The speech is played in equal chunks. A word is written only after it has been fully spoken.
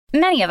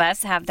Many of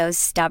us have those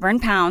stubborn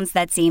pounds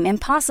that seem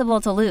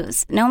impossible to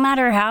lose, no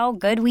matter how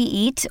good we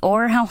eat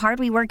or how hard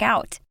we work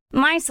out.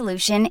 My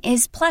solution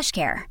is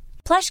PlushCare.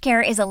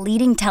 PlushCare is a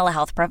leading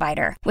telehealth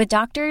provider with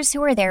doctors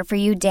who are there for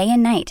you day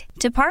and night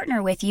to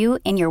partner with you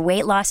in your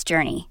weight loss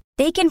journey.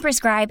 They can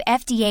prescribe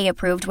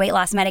FDA-approved weight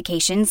loss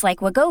medications like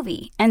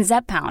Wegovy and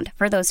Zepbound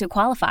for those who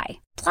qualify.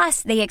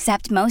 Plus, they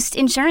accept most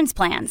insurance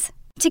plans.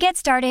 To get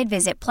started,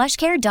 visit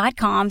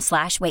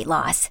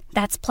plushcare.com/weightloss.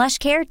 That's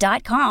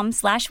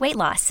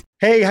plushcare.com/weightloss.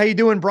 Hey, how you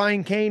doing?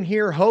 Brian Kane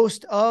here,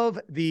 host of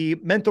the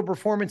Mental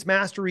Performance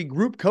Mastery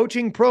Group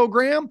Coaching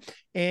Program.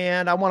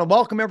 And I want to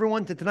welcome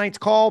everyone to tonight's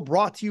call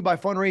brought to you by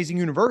Fundraising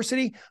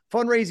University.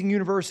 Fundraising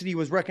University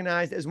was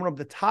recognized as one of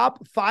the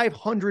top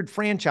 500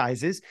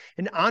 franchises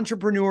in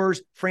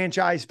Entrepreneur's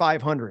Franchise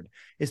 500.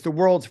 It's the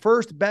world's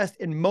first, best,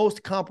 and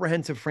most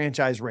comprehensive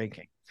franchise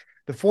ranking.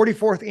 The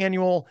 44th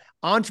annual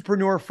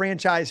Entrepreneur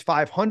Franchise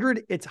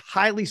 500. It's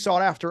highly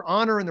sought after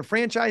honor in the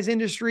franchise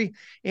industry,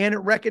 and it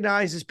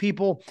recognizes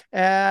people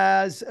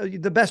as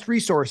the best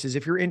resources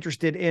if you're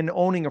interested in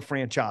owning a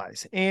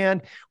franchise.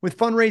 And with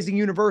Fundraising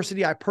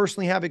University, I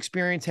personally have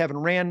experience having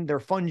ran their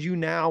Fund You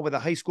Now with a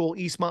high school,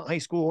 Eastmont High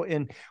School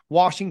in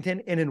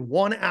Washington. And in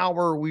 1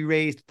 hour, we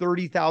raised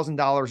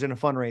 $30,000 in a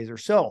fundraiser.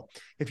 So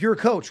if you're a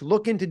coach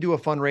looking to do a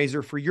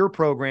fundraiser for your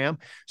program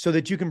so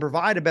that you can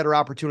provide a better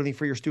opportunity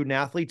for your student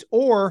athletes,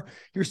 or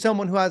you're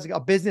someone who has a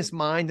business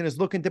mind and is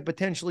looking to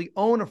potentially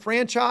own a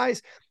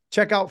franchise,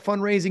 check out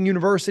Fundraising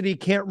University.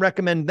 Can't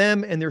recommend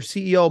them and their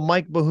CEO,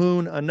 Mike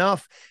Bahoon,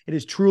 enough. It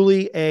is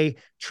truly a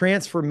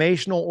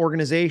transformational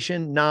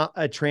organization, not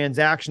a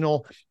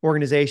transactional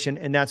organization.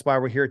 And that's why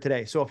we're here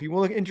today. So if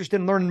you're interested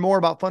in learning more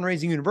about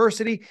Fundraising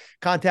University,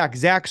 contact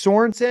Zach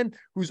Sorensen,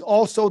 who's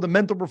also the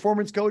mental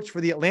performance coach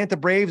for the Atlanta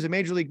Braves in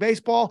Major League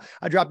Baseball.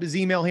 I dropped his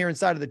email here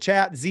inside of the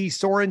chat,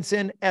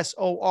 Sorensen,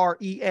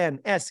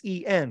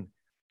 Sorensen,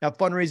 at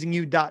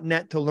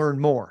fundraisingu.net to learn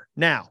more.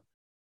 Now,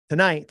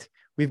 tonight,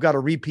 we've got a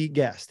repeat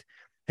guest.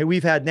 Hey,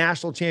 we've had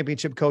national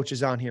championship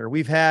coaches on here.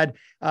 We've had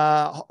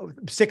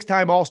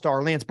 6-time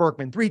All-Star Lance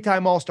Berkman,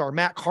 3-time All-Star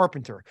Matt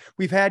Carpenter.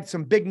 We've had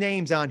some big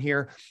names on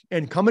here,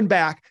 and coming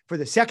back for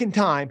the second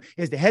time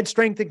is the head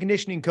strength and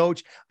conditioning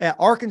coach at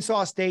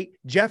Arkansas State,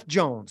 Jeff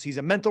Jones. He's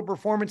a mental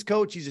performance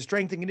coach. He's a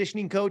strength and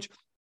conditioning coach.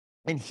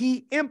 And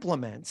he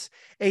implements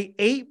a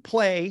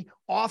 8-play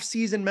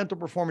off-season mental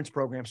performance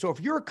program. So if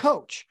you're a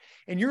coach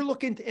and you're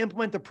looking to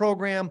implement the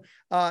program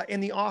in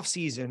the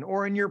off-season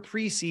or in your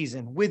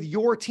preseason with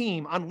your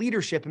team on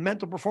leadership and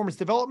mental performance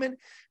development,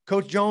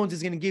 Coach Jones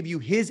is going to give you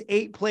his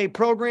 8-play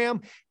program.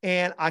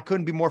 And I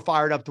couldn't be more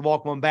fired up to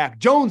welcome him back.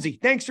 Jonesy,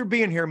 thanks for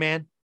being here,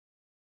 man.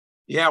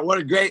 Yeah, what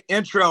a great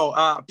intro.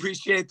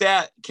 Appreciate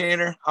that,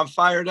 Kaner. I'm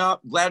fired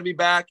up. Glad to be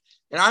back.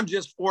 And I'm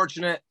just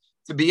fortunate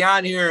to be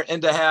on here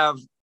and to have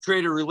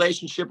create a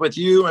relationship with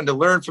you and to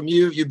learn from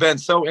you. You've been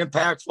so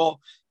impactful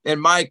in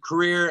my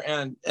career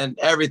and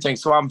everything.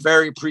 So I'm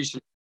very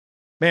appreciative.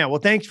 Man, well,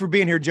 thanks for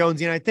being here,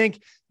 Jonesy. And I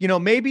think,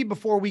 maybe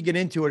before we get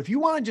into it, if you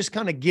want to just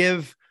kind of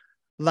give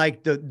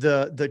like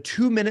the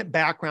 2-minute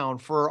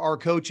background for our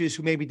coaches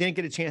who maybe didn't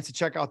get a chance to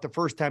check out the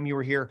first time you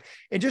were here,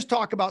 and just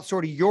talk about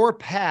sort of your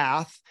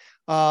path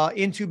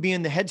into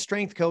being the head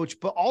strength coach,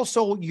 but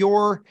also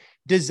your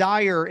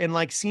desire and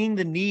like seeing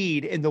the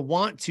need and the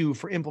want to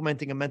for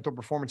implementing a mental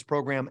performance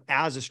program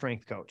as a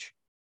strength coach.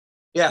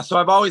 Yeah. So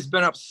I've always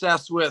been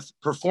obsessed with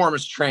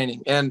performance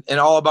training and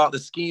all about the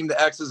scheme, the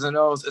X's and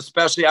O's,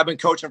 especially I've been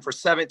coaching for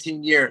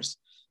 17 years.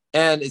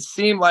 And it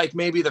seemed like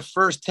maybe the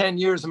first 10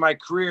 years of my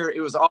career,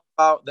 it was all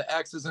about the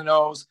X's and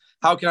O's.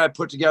 How can I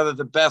put together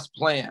the best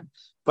plan?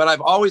 But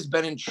I've always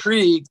been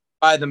intrigued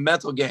by the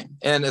mental game.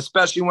 And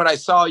especially when I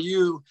saw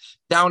you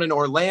down in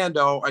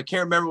Orlando, I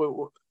can't remember,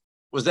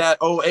 was that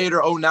 08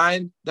 or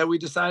 09 that we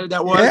decided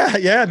that was?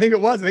 Yeah, I think it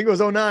was. I think it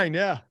was 09.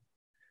 Yeah.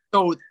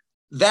 So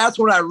that's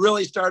when I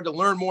really started to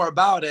learn more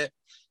about it.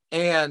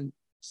 And,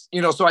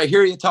 so I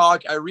hear you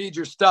talk, I read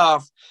your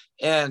stuff,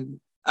 and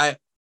I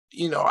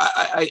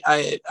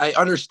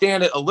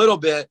understand it a little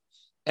bit,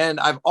 and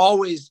I've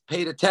always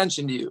paid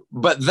attention to you.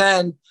 But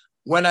then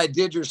when I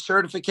did your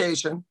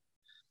certification,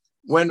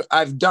 when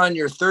I've done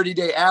your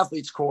 30-day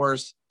athletes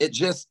course, it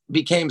just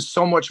became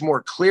so much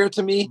more clear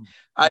to me.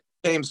 I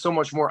became so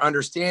much more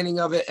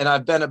understanding of it, and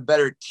I've been a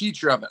better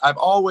teacher of it. I've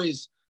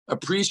always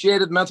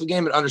appreciated the mental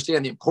game and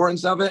understand the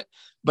importance of it,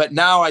 but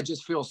now I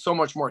just feel so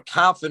much more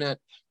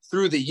confident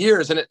through the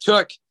years. And it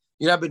took,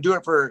 I've been doing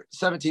it for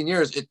 17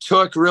 years. It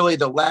took really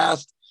the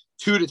last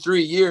 2 to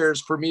 3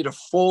 years for me to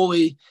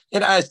fully,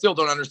 and I still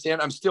don't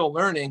understand, I'm still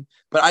learning,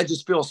 but I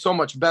just feel so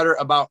much better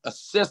about a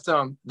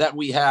system that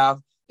we have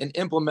and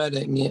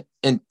implementing it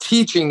and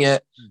teaching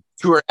it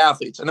to our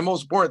athletes. And the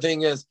most important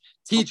thing is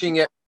teaching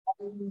it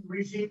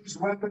regimes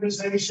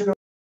weaponization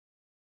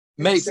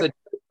makes it.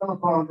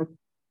 Are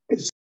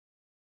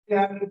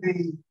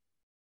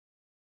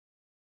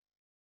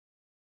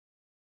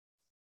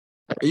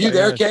you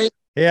there, Kate?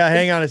 Yeah,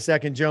 hang on a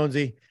second,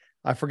 Jonesy.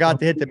 I forgot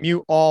to hit the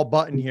mute all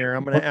button here.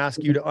 I'm going to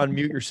ask you to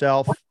unmute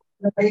yourself.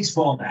 a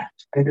baseball bat.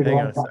 Hang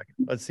on a second.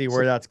 Let's see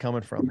where that's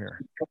coming from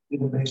here.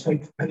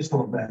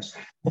 Baseball bats.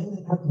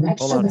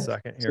 Hold on a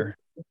second here.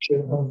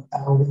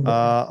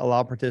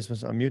 Allow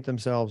participants to unmute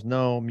themselves.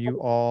 No, mute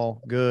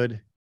all.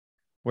 Good.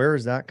 Where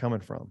is that coming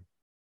from?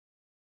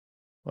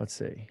 Let's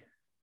see.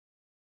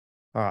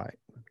 All right.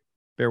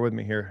 Bear with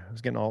me here. I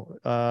was getting all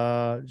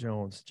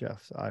Jones,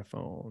 Jeff's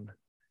iPhone.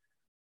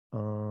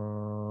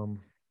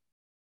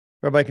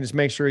 Everybody can just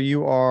make sure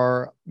you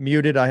are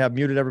muted. I have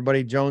muted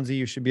everybody. Jonesy,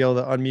 you should be able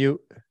to unmute.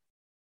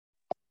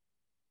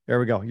 There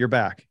we go. You're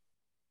back.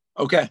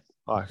 Okay.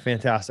 All right,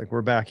 fantastic.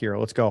 We're back here.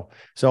 Let's go.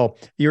 So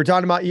you were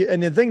talking about,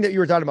 and the thing that you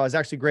were talking about is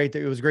actually great.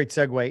 That it was a great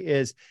segue,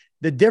 is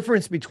the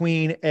difference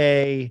between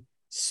a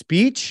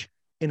speech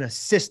and a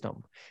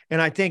system.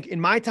 And I think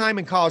in my time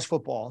in college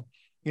football,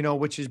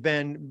 which has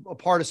been a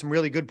part of some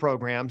really good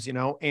programs,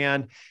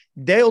 and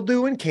they'll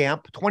do in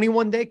camp,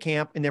 21-day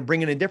camp, and they're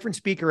bringing a different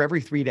speaker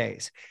every 3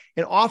 days.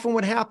 And often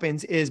what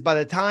happens is by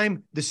the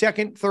time the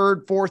second,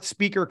 third, fourth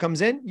speaker comes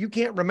in, you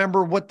can't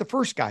remember what the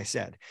first guy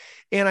said.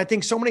 And I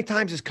think so many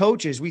times as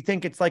coaches, we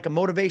think it's like a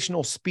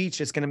motivational speech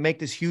that's going to make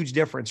this huge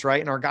difference, right?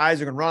 And our guys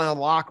are going to run out of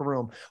the locker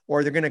room,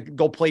 or they're going to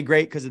go play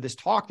great because of this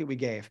talk that we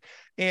gave.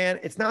 And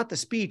it's not the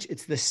speech,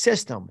 it's the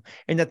system.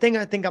 And the thing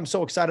I think I'm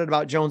so excited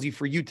about, Jonesy,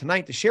 for you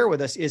tonight to share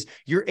with us is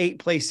your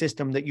 8-play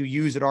system that you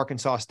use at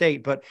Arkansas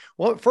State. But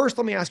first,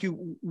 let me ask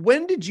you,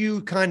 when did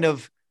you kind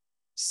of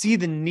see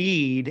the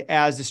need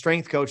as the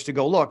strength coach to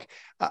go, look,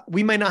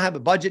 we may not have a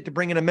budget to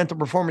bring in a mental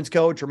performance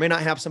coach, or may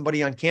not have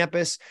somebody on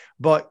campus,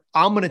 but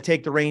I'm going to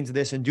take the reins of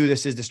this and do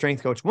this as the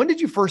strength coach. When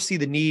did you first see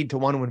the need to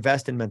want to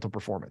invest in mental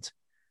performance?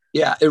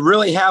 Yeah, it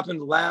really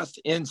happened last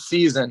in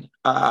season.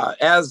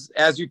 As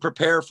you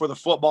prepare for the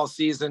football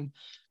season,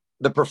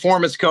 the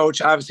performance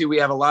coach, obviously we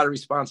have a lot of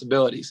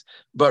responsibilities,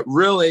 but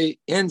really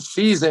in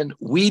season,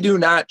 we do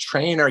not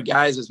train our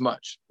guys as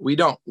much. We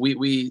don't.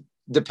 We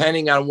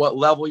depending on what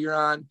level you're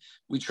on,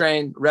 we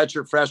train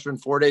redshirt freshmen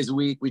 4 days a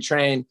week. We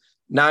train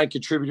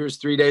non-contributors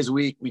 3 days a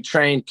week. We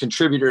train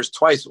contributors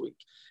twice a week.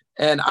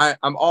 And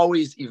I'm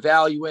always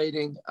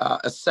evaluating,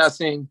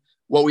 assessing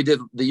what we did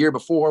the year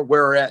before,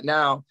 where we're at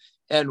now.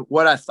 And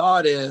what I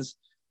thought is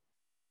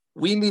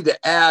we need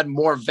to add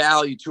more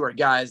value to our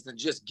guys than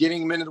just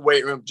getting them into the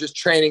weight room, just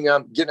training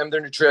them, getting them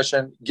their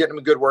nutrition, getting them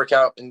a good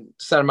workout, and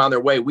send them on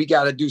their way. We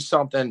got to do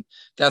something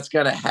that's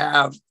going to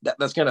have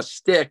that's going to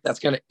stick, that's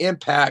going to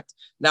impact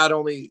not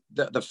only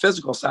the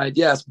physical side,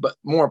 yes, but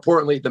more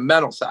importantly, the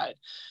mental side.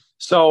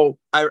 So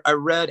I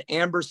read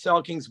Amber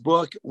Selking's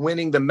book,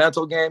 Winning the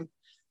Mental Game.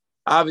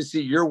 Obviously,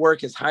 your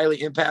work has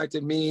highly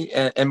impacted me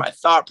and my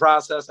thought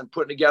process and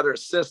putting together a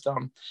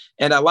system.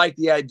 And I like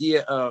the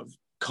idea of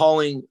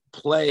calling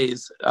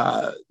plays,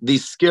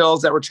 these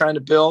skills that we're trying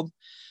to build,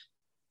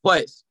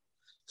 plays.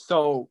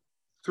 So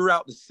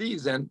throughout the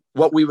season,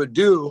 what we would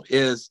do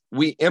is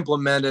we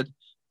implemented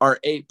our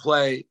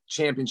 8-play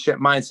championship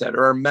mindset,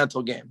 or our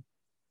mental game.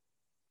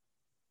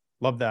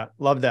 Love that.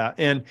 Love that.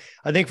 And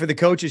I think for the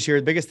coaches here,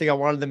 the biggest thing I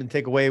wanted them to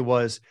take away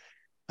was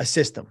a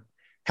system.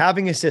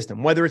 Having a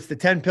system, whether it's the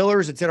 10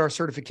 pillars, it's in our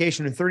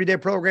certification and 30-day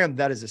program,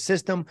 that is a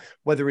system.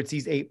 Whether it's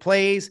these 8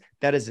 plays,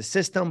 that is a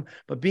system.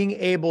 But being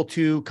able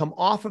to come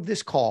off of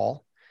this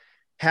call,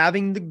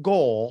 having the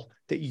goal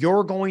that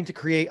you're going to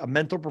create a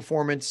mental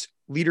performance,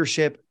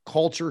 leadership,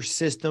 culture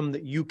system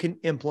that you can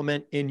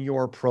implement in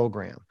your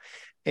program.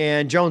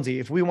 And Jonesy,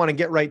 if we want to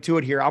get right to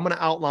it here, I'm going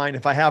to outline,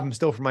 if I have them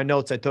still from my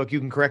notes I took, you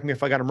can correct me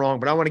if I got them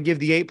wrong, but I want to give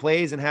the 8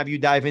 plays and have you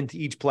dive into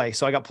each play.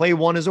 So I got play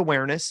 1 is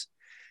awareness.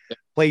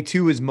 Play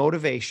 2 is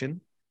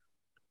motivation.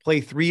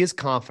 Play 3 is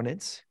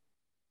confidence.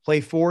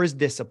 Play 4 is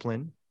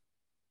discipline.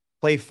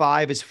 Play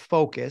 5 is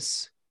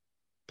focus.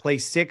 Play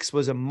 6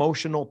 was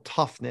emotional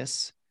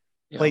toughness.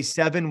 Yeah. Play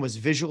 7 was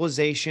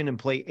visualization. And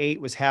play 8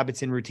 was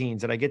habits and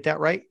routines. Did I get that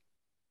right?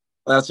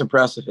 Well, that's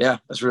impressive. Yeah,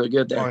 that's really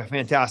good there. All right,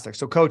 fantastic.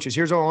 So coaches,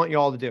 here's what I want you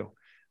all to do.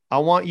 I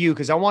want you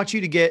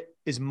to get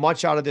as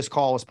much out of this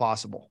call as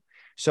possible.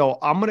 So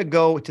I'm going to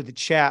go to the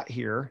chat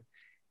here.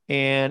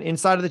 And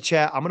inside of the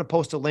chat, I'm going to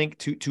post a link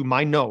to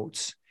my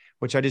notes,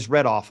 which I just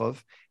read off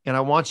of. And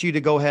I want you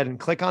to go ahead and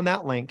click on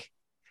that link.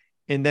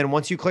 And then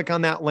once you click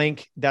on that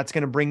link, that's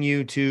going to bring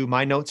you to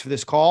my notes for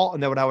this call.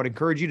 And then what I would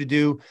encourage you to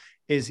do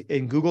is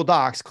in Google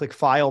Docs, click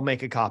File,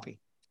 Make a Copy.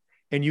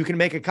 And you can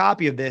make a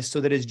copy of this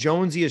so that as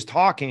Jonesy is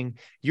talking,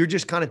 you're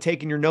just kind of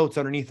taking your notes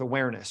underneath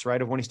awareness, right?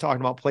 Of when he's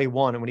talking about play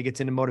 1 and when he gets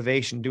into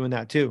motivation, doing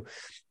that too.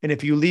 And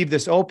if you leave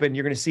this open,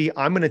 you're going to see,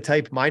 I'm going to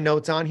type my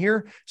notes on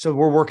here. So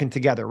we're working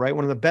together, right?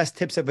 One of the best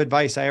tips of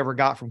advice I ever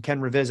got from Ken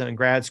Revisa in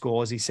grad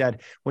school is he said,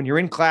 when you're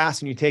in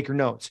class and you take your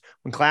notes,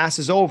 when class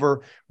is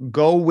over,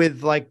 go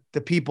with like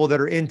the people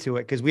that are into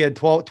it. Cause we had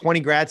 20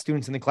 grad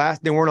students in the class.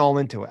 They weren't all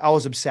into it. I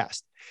was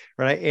obsessed.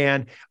 Right.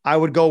 And I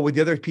would go with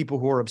the other people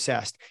who were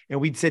obsessed, and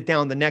we'd sit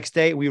down the next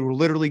day. We would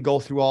literally go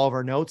through all of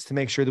our notes to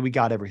make sure that we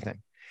got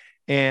everything.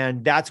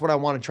 And that's what I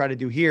want to try to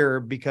do here,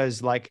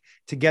 because like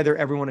together,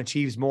 everyone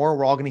achieves more.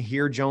 We're all going to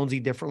hear Jonesy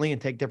differently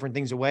and take different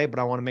things away, but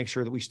I want to make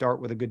sure that we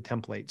start with a good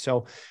template.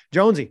 So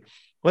Jonesy,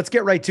 Let's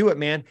get right to it,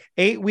 man.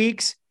 8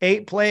 weeks,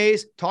 8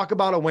 plays. Talk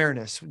about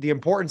awareness, the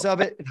importance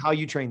of it, and how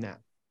you train that.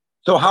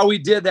 So how we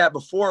did that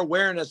before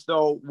awareness,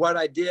 though, what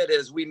I did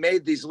is we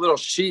made these little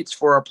sheets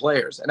for our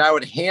players, and I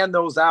would hand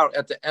those out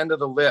at the end of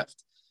the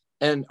lift.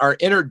 And our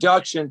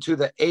introduction to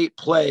the 8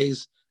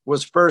 plays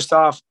was first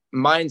off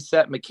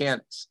mindset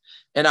mechanics.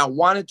 And I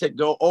wanted to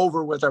go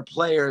over with our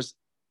players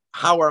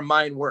how our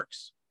mind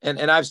works. And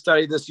I've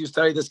studied this, you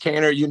studied this,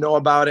 Canner, you know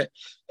about it.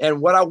 And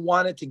what I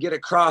wanted to get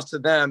across to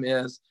them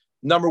is,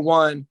 number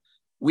one,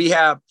 we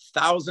have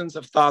thousands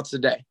of thoughts a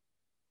day.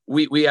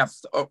 We have,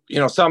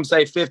 some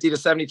say 50 to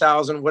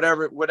 70,000,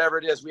 whatever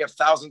it is, we have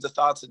thousands of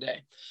thoughts a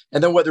day.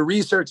 And then what the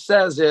research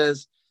says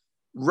is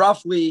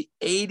roughly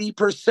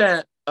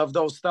 80% of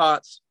those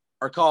thoughts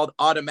are called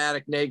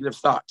automatic negative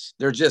thoughts.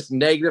 They're just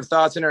negative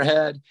thoughts in our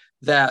head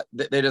that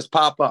they just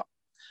pop up.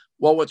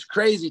 Well, what's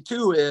crazy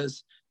too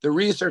is the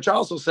research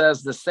also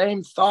says the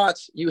same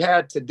thoughts you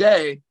had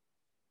today,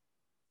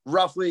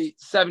 roughly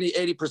 70,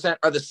 80%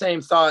 are the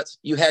same thoughts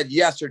you had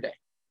yesterday.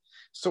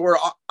 So we're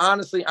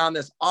honestly on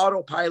this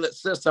autopilot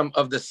system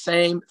of the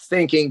same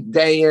thinking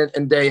day in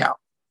and day out.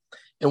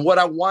 And what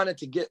I wanted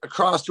to get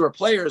across to our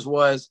players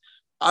was,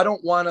 I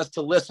don't want us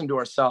to listen to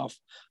ourselves.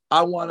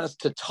 I want us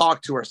to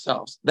talk to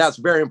ourselves. That's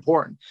very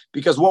important,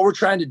 because what we're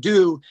trying to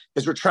do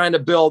is we're trying to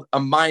build a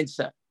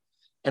mindset.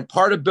 And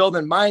part of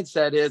building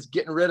mindset is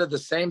getting rid of the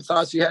same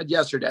thoughts you had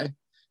yesterday,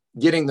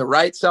 getting the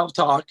right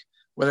self-talk,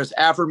 whether it's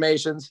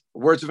affirmations,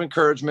 words of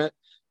encouragement,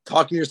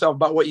 talking to yourself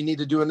about what you need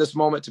to do in this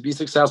moment to be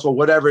successful,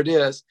 whatever it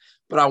is.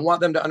 But I want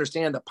them to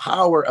understand the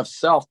power of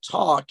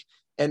self-talk,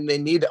 and they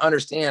need to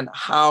understand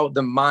how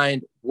the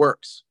mind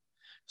works.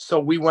 So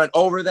we went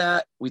over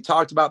that. We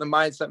talked about the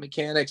mindset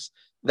mechanics.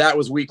 That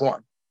was week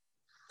 1.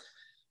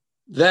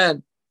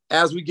 Then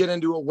as we get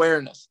into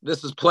awareness,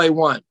 this is play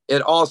 1.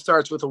 It all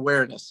starts with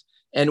awareness.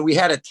 And we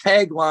had a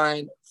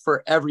tagline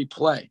for every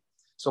play.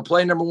 So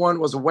play number 1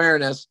 was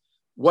awareness.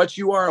 What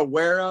you are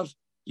aware of,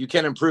 you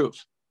can improve.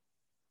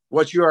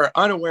 What you are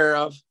unaware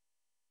of,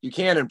 you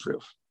can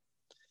improve.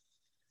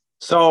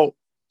 So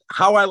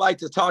how I like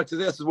to talk to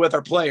this is with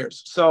our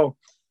players. So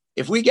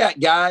if we got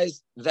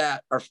guys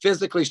that are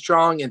physically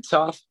strong and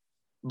tough,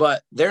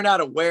 but they're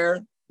not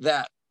aware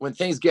that when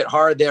things get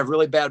hard, they have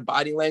really bad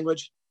body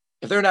language.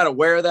 If they're not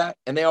aware of that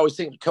and they always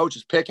think the coach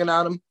is picking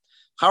on them,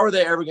 how are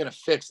they ever going to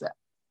fix that?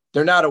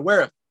 They're not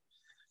aware of it.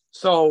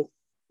 So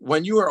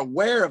when you are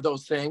aware of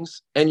those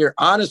things and you're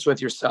honest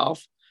with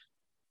yourself,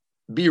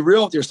 be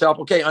real with yourself.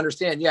 Okay,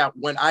 understand, yeah,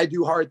 when I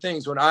do hard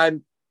things, when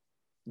I'm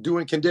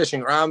doing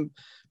conditioning or I'm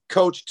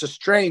coached to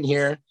strain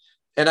here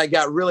and I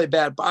got really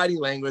bad body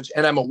language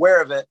and I'm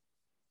aware of it,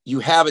 you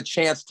have a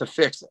chance to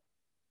fix it.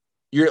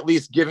 You're at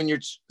least giving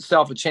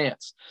yourself a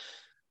chance.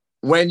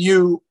 When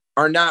you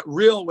are not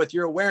real with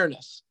your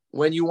awareness,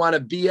 when you want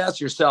to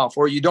BS yourself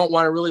or you don't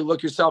want to really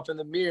look yourself in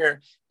the mirror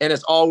and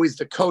it's always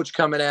the coach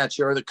coming at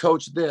you or the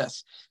coach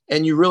this,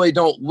 and you really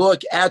don't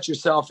look at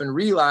yourself and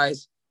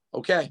realize,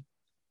 okay,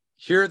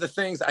 here are the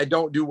things I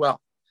don't do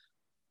well.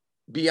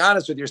 Be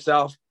honest with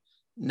yourself.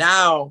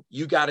 Now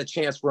you got a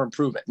chance for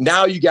improvement.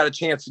 Now you got a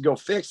chance to go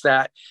fix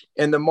that.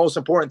 And the most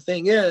important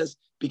thing is,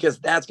 because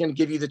that's going to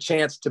give you the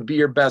chance to be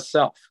your best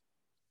self.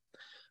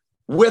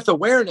 With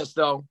awareness,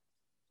 though,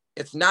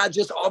 it's not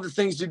just all the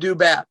things you do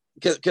bad,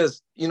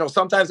 because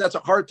sometimes that's a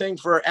hard thing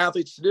for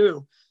athletes to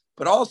do,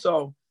 but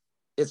also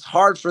it's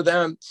hard for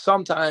them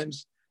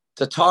sometimes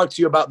to talk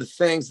to you about the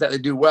things that they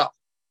do well.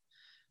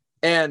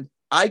 And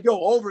I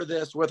go over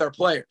this with our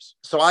players.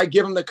 So I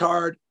give them the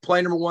card,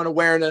 play number 1,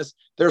 awareness.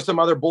 There's some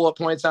other bullet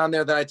points on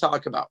there that I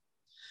talk about.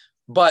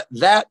 But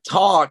that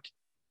talk,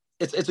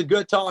 it's a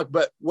good talk.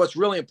 But what's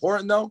really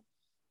important, though,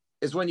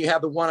 is when you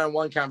have the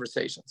one-on-one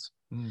conversations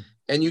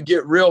and you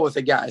get real with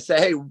the guy. Say,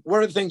 hey,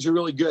 what are the things you're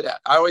really good at?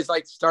 I always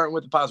like starting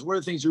with the positive. What are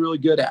the things you're really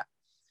good at?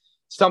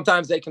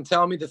 Sometimes they can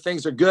tell me the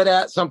things they're good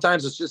at.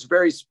 Sometimes it's just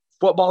very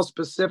football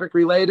specific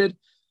related.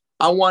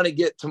 I want to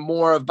get to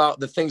more about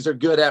the things they're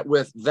good at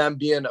with them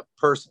being a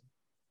person,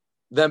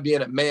 them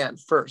being a man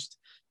first.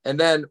 And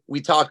then we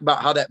talk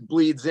about how that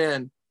bleeds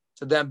in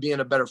to them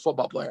being a better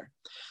football player.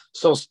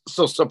 So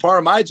part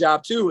of my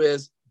job too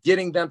is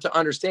getting them to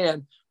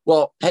understand,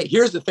 well, hey,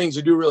 here's the things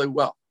you do really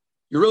well.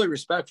 You're really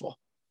respectful.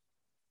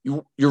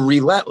 You're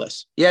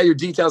relentless. Yeah, your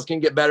details can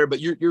get better,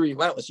 but you're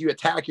relentless. You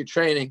attack your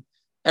training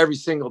every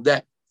single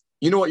day.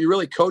 You know what? You're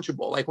really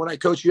coachable. Like when I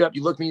coach you up,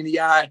 you look me in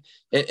the eye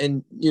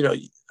and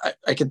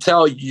I can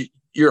tell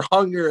you're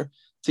hungry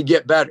to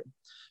get better.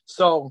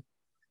 So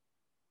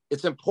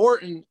it's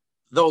important,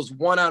 those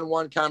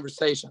one-on-one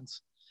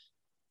conversations.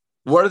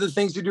 What are the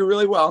things you do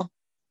really well?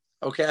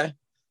 Okay.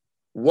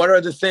 What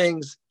are the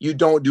things you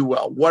don't do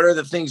well? What are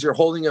the things you're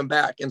holding them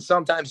back? And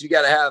sometimes you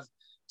got to have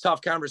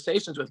tough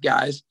conversations with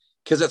guys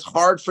because it's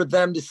hard for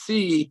them to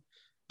see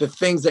the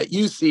things that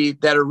you see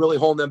that are really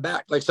holding them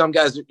back. Like some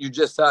guys,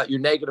 you're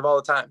negative all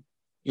the time.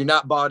 You're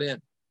not bought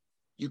in.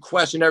 You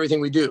question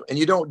everything we do, and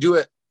you don't do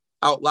it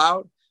out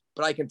loud,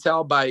 but I can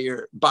tell by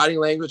your body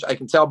language. I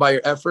can tell by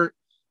your effort,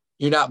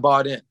 you're not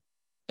bought in,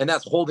 and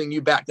that's holding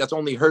you back. That's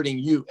only hurting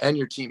you and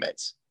your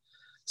teammates.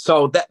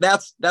 So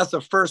that's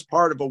the first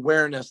part of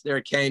awareness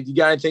there, Kane. You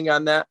got anything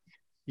on that?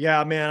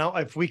 Yeah, man.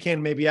 If we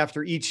can, maybe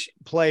after each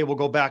play, we'll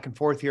go back and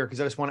forth here, because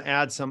I just want to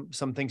add some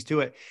things to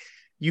it.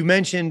 You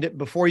mentioned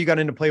before you got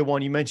into play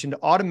one, you mentioned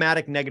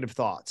automatic negative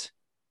thoughts.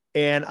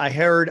 And I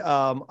heard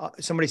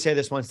somebody say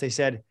this once. They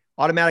said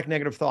automatic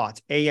negative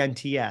thoughts,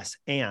 ANTS,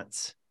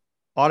 ants,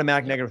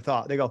 automatic negative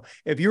thought. They go,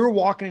 if you were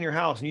walking in your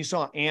house and you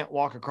saw an ant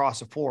walk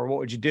across the floor, what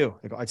would you do?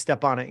 They go, I'd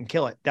step on it and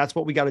kill it. That's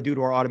what we got to do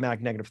to our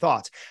automatic negative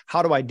thoughts.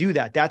 How do I do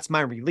that? That's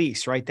my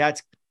release, right?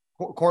 That's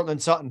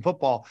Cortland Sutton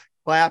football.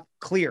 Clap,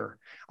 clear.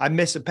 I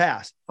miss a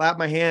pass, clap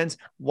my hands,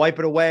 wipe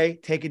it away,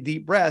 take a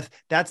deep breath.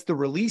 That's the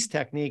release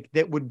technique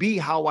that would be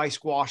how I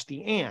squash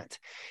the ant.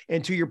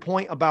 And to your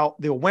point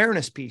about the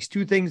awareness piece,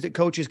 two things that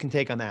coaches can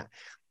take on that.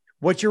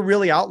 What you're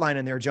really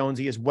outlining there,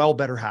 Jonesy, is well,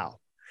 better, how.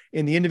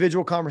 In the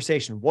individual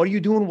conversation, what are you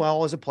doing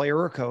well as a player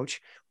or a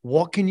coach?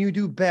 What can you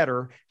do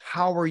better?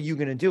 How are you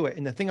going to do it?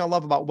 And the thing I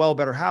love about well,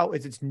 better, how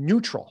is it's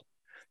neutral.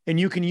 And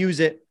you can use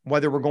it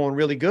whether we're going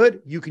really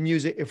good. You can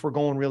use it if we're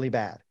going really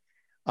bad.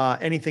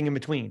 Anything in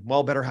between,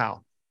 well, better,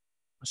 how.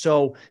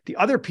 So the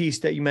other piece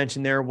that you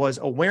mentioned there was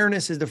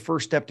awareness is the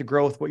first step to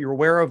growth. What you're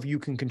aware of, you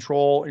can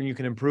control and you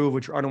can improve.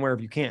 What you're unaware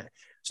of, you can't.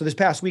 So this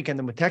past weekend,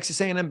 I'm with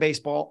Texas A&M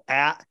baseball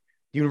at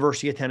the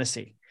University of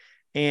Tennessee,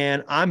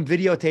 and I'm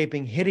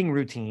videotaping hitting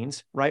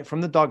routines right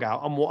from the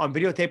dugout. I'm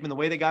videotaping the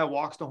way the guy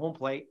walks to home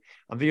plate.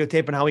 I'm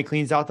videotaping how he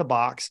cleans out the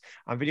box.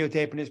 I'm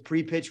videotaping his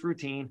pre-pitch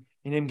routine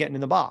and him getting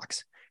in the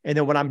box. And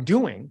then what I'm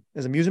doing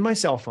is I'm using my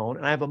cell phone,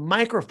 and I have a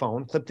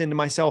microphone clipped into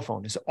my cell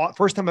phone. It's the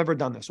first time I've ever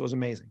done this. It was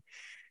amazing.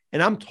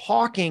 And I'm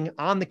talking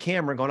on the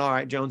camera going, all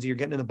right, Jonesy, you're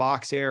getting in the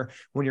box there.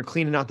 When you're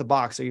cleaning out the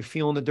box, are you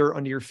feeling the dirt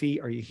under your feet?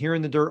 Are you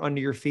hearing the dirt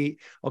under your feet?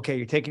 Okay,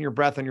 you're taking your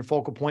breath on your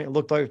focal point. It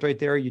looked like it was right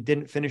there. You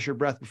didn't finish your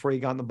breath before you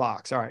got in the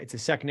box. All right, it's a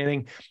second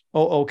inning.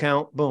 0-0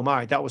 count. Boom. All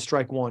right, that was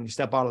strike one. You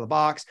step out of the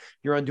box.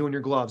 You're undoing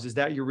your gloves. Is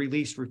that your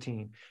release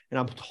routine? And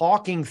I'm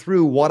talking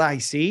through what I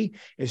see.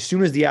 As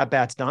soon as the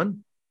at-bat's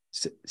done,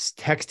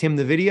 text him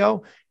the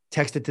video,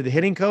 text it to the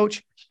hitting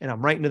coach, and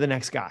I'm right into the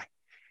next guy.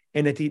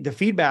 And at the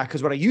feedback,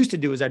 because what I used to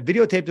do is I'd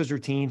videotape those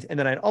routines and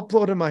then I'd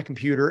upload to my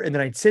computer and then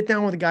I'd sit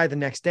down with the guy the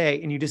next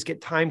day and you just get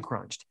time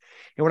crunched.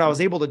 And what I was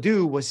able to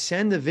do was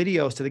send the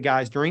videos to the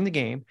guys during the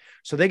game.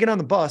 So they get on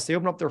the bus, they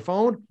open up their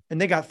phone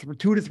and they got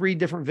 2 to 3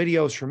 different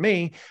videos from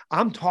me.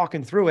 I'm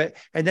talking through it.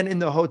 And then in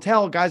the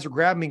hotel, guys are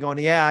grabbing me going,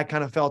 yeah, I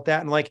kind of felt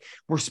that. And like,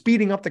 we're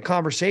speeding up the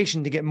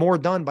conversation to get more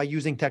done by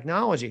using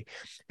technology.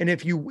 And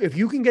if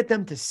you can get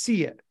them to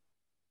see it,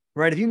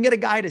 right? If you can get a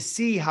guy to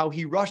see how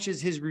he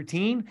rushes his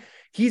routine,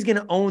 he's going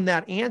to own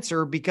that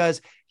answer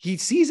because he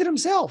sees it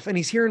himself and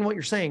he's hearing what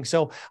you're saying.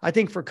 So I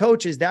think for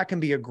coaches, that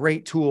can be a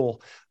great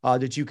tool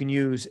that you can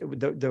use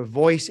the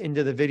voice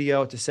into the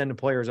video to send to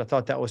players. I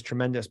thought that was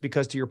tremendous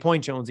because to your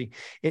point, Jonesy,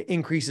 it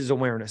increases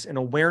awareness, and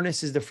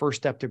awareness is the first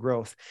step to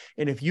growth.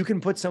 And if you can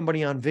put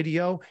somebody on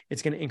video,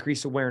 it's going to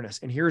increase awareness.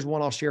 And here's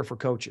one I'll share for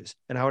coaches.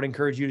 And I would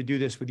encourage you to do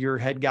this with your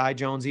head guy,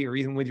 Jonesy, or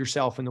even with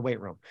yourself in the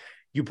weight room.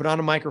 You put on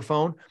a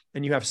microphone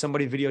and you have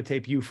somebody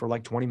videotape you for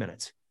like 20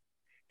 minutes.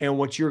 And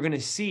what you're going to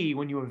see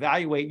when you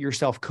evaluate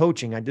yourself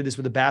coaching, I did this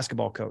with a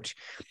basketball coach.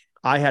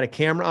 I had a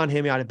camera on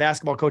him. I had a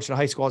basketball coach at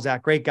high school. I was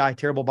that great guy,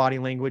 terrible body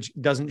language,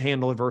 doesn't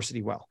handle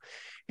adversity well.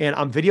 And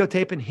I'm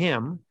videotaping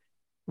him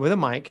with a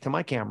mic to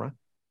my camera.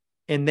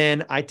 And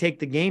then I take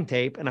the game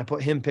tape and I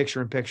put him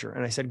picture in picture.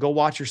 And I said, go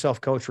watch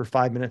yourself coach for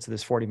 5 minutes of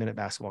this 40-minute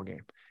basketball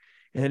game.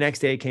 And the next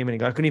day he came in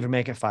and go, I couldn't even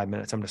make it 5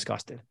 minutes. I'm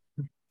disgusted.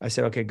 I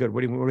said, okay, good.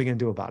 What are we going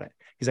to do about it?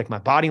 He's like, my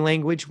body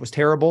language was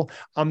terrible.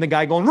 I'm the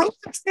guy going,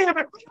 relax, damn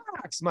it,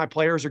 relax. My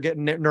players are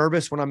getting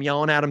nervous when I'm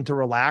yelling at them to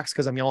relax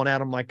because I'm yelling at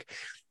them like,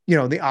 you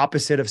know, the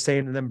opposite of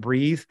saying to them,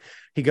 breathe.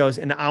 He goes,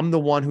 and I'm the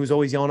one who's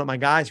always yelling at my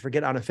guys for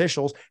getting on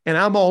officials, and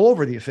I'm all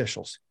over the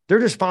officials. They're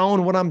just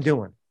following what I'm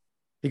doing.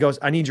 He goes,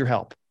 I need your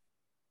help.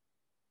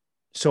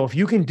 So if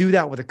you can do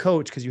that with a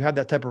coach, because you have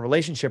that type of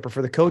relationship, or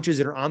for the coaches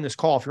that are on this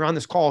call, if you're on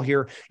this call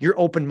here, you're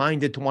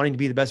open-minded to wanting to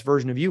be the best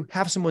version of you,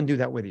 have someone do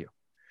that with you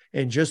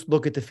and just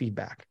look at the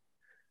feedback.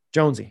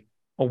 Jonesy,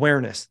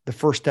 awareness, the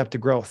first step to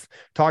growth.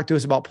 Talk to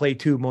us about play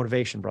 2,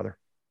 motivation, brother.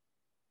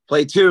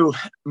 Play 2,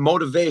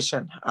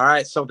 motivation. All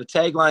right. So the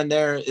tagline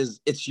there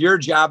is, it's your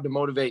job to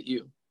motivate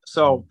you.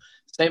 So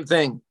same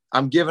thing.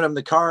 I'm giving them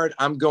the card.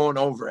 I'm going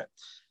over it.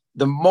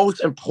 The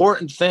most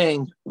important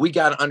thing we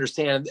got to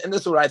understand, and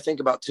this is what I think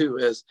about too,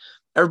 is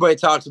everybody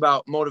talks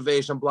about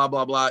motivation, blah,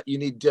 blah, blah. You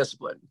need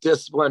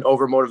discipline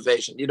over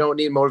motivation. You don't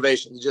need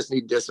motivation. You just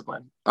need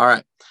discipline. All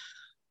right.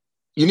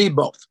 You need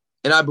both.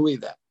 And I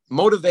believe that.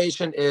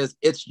 Motivation is,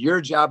 it's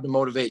your job to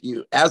motivate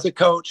you. As a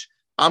coach,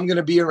 I'm going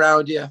to be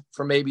around you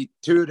for maybe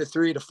 2 to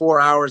 3 to 4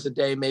 hours a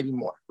day, maybe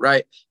more,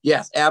 right?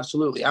 Yes,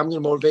 absolutely. I'm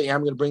going to motivate you.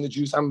 I'm going to bring the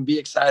juice. I'm going to be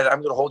excited. I'm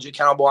going to hold you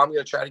accountable. I'm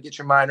going to try to get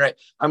your mind right.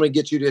 I'm going to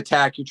get you to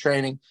attack your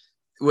training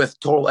with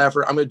total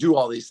effort. I'm going to do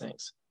all these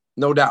things,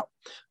 no doubt.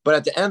 But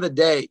at the end of the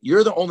day,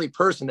 you're the only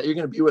person that you're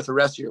going to be with the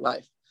rest of your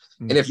life.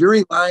 And if you're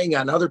relying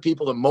on other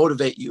people to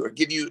motivate you or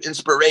give you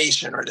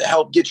inspiration or to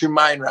help get your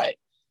mind right,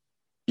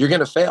 you're going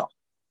to fail,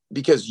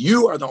 because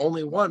you are the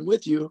only one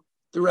with you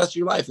the rest of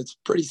your life. It's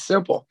pretty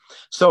simple.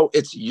 So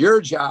it's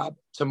your job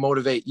to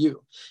motivate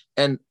you.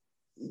 And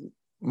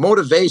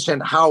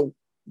motivation,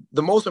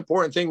 the most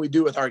important thing we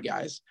do with our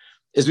guys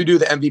is we do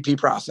the MVP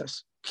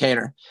process,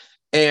 Kaner.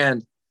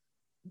 And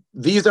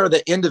these are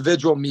the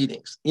individual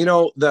meetings. You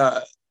know,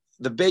 the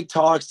big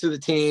talks to the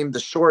team, the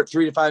short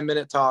 3 to 5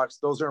 minute talks,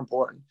 those are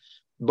important.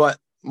 But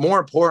more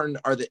important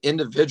are the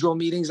individual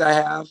meetings I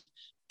have,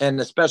 and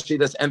especially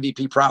this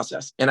MVP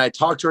process. And I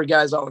talk to our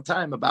guys all the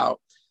time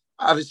about,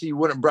 obviously you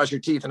wouldn't brush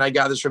your teeth. And I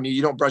got this from you.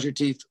 You don't brush your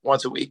teeth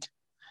once a week.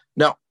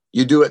 No,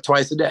 you do it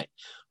twice a day.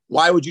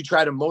 Why would you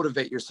try to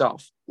motivate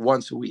yourself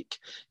once a week?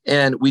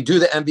 And we do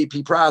the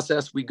MVP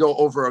process. We go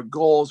over our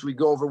goals. We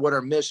go over what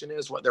our mission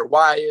is, what their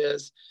why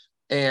is.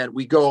 And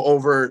we go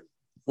over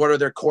what are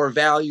their core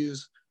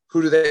values.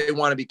 Who do they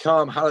want to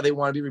become? How do they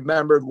want to be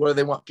remembered? What do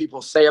they want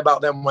people to say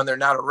about them when they're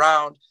not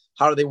around?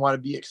 How do they want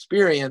to be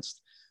experienced?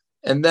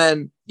 And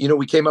then, you know,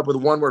 we came up with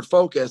one word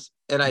focus,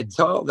 and I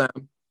tell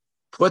them,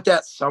 put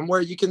that somewhere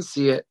you can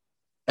see it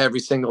every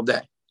single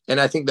day. And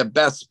I think the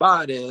best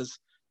spot is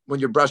when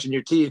you're brushing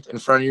your teeth in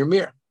front of your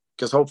mirror,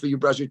 because hopefully you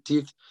brush your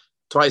teeth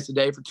twice a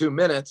day for 2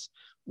 minutes.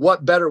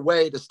 What better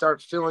way to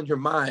start filling your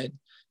mind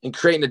and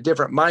creating a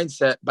different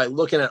mindset by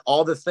looking at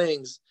all the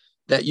things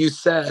that you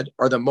said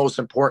are the most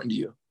important to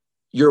you?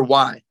 Your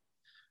why,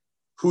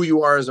 who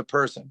you are as a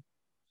person.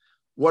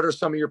 What are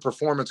some of your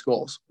performance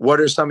goals? What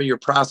are some of your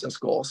process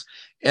goals?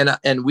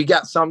 And we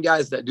got some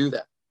guys that do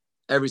that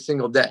every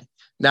single day.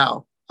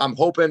 Now, I'm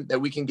hoping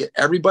that we can get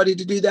everybody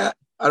to do that.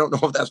 I don't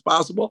know if that's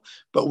possible,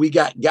 but we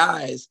got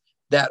guys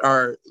that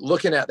are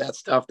looking at that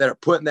stuff, that are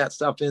putting that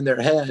stuff in their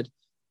head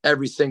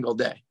every single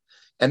day.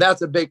 And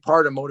that's a big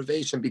part of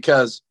motivation,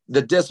 because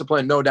the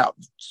discipline, no doubt,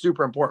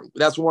 super important.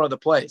 That's one of the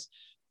plays.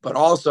 But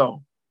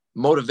also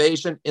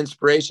motivation,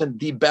 inspiration,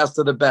 the best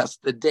of the best,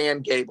 the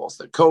Dan Gables,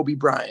 the Kobe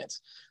Bryants,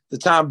 the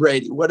Tom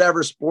Brady,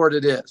 whatever sport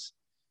it is,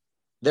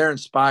 they're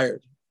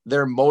inspired.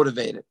 They're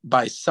motivated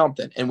by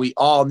something. And we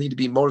all need to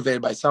be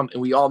motivated by something.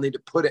 And we all need to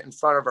put it in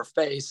front of our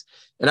face.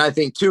 And I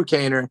think too,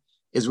 Kaner,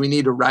 is we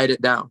need to write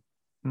it down.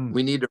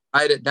 We need to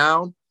write it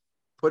down,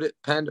 put it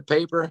pen to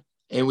paper,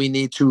 and we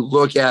need to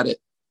look at it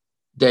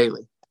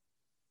daily.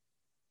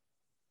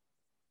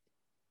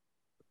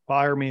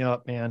 Fire me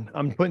up, man.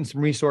 I'm putting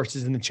some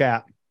resources in the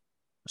chat.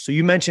 So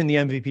you mentioned the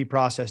MVP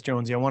process,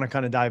 Jonesy. I want to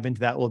kind of dive into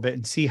that a little bit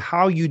and see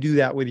how you do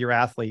that with your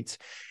athletes.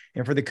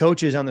 And for the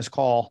coaches on this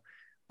call,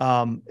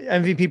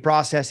 MVP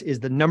process is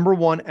the number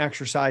one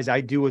exercise I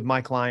do with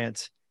my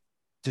clients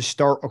to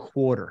start a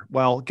quarter.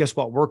 Well, guess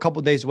what? We're a couple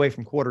of days away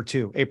from quarter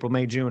two, April,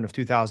 May, June of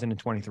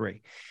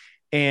 2023.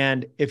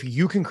 And if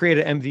you can create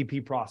an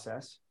MVP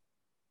process,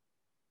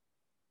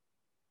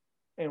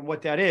 and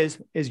what that is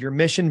your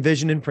mission,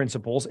 vision, and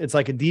principles. It's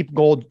like a deep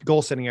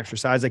goal setting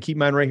exercise. I keep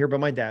mine right here by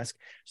my desk.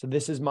 So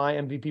this is my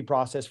MVP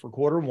process for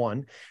quarter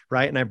one,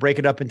 right? And I break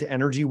it up into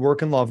energy,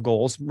 work, and love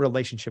goals,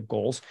 relationship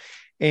goals.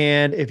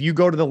 And if you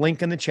go to the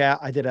link in the chat,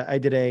 I did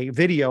a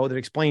video that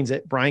explains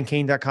it,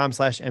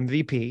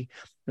 briankane.com/MVP.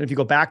 And if you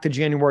go back to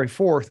January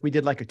 4th, we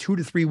did like a 2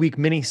 to 3 week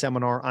mini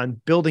seminar on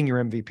building your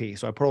MVP.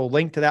 So I put a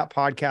link to that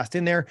podcast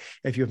in there.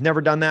 If you've never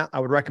done that, I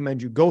would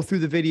recommend you go through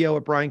the video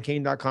at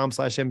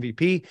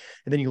briankane.com/MVP.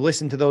 And then you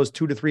listen to those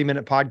 2 to 3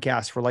 minute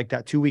podcasts for like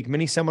that 2 week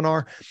mini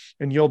seminar,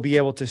 and you'll be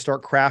able to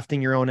start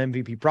crafting your own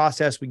MVP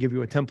process. We give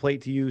you a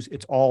template to use.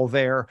 It's all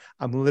there.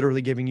 I'm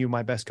literally giving you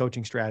my best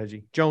coaching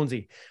strategy.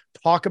 Jonesy,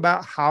 talk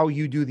about how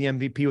you do the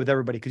MVP with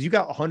everybody, because you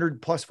got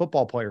 100 plus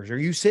football players. Are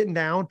you sitting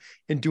down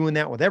and doing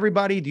that with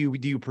everybody? Do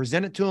you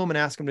present it to them and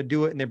ask them to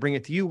do it and they bring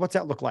it to you? What's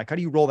that look like? How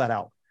do you roll that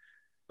out?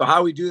 So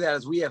how we do that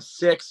is we have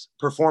 6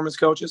 performance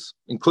coaches,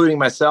 including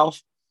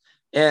myself,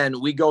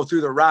 and we go through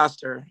the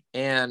roster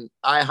and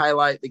I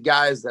highlight the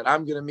guys that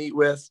I'm going to meet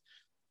with.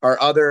 Our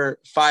other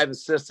 5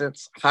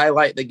 assistants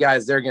highlight the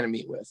guys they're going to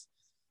meet with.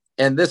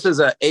 And this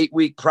is a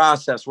 8-week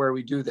process where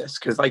we do this,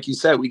 because like you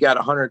said, we got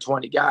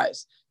 120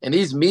 guys. And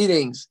these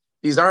meetings,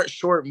 these aren't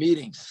short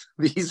meetings.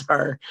 These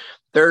are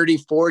 30,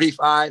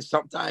 45,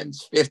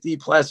 sometimes 50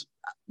 plus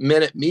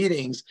minute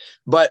meetings,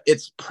 but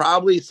it's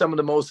probably some of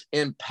the most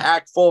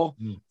impactful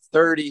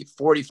 30,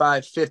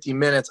 45, 50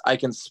 minutes I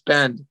can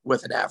spend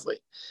with an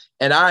athlete.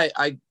 And I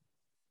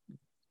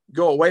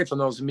go away from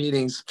those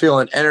meetings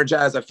feeling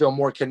energized. I feel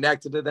more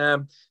connected to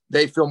them.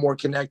 They feel more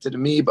connected to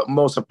me, but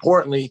most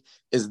importantly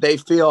is they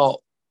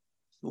feel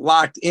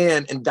locked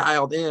in and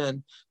dialed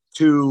in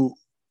to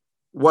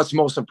what's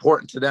most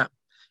important to them.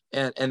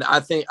 And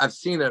I think I've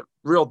seen a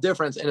real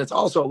difference. And it's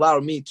also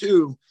allowed me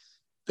to,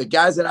 the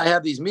guys that I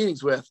have these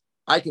meetings with,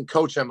 I can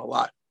coach them a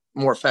lot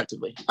more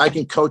effectively. I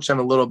can coach them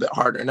a little bit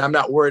harder, and I'm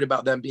not worried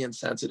about them being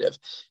sensitive.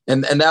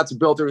 And that's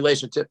built a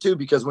relationship too,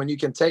 because when you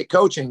can take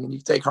coaching and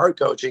you take hard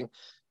coaching,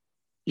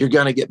 you're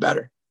going to get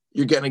better.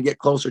 You're going to get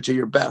closer to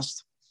your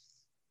best.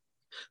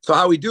 So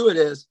how we do it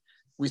is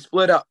we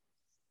split up,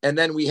 and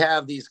then we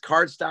have these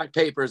cardstock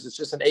papers. It's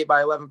just an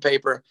 8x11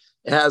 paper.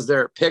 It has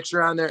their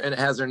picture on there and it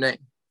has their name.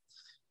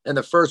 And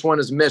the first one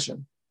is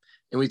mission.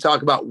 and we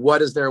talk about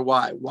what is their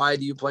why. Why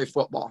do you play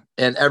football?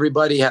 And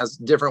everybody has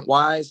different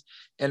whys.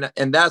 And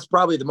that's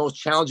probably the most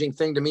challenging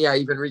thing to me. I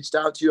even reached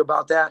out to you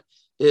about that,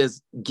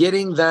 is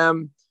getting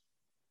them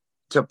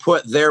to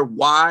put their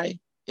why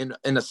in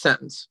a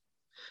sentence,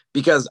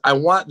 because I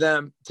want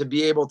them to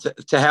be able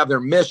to have their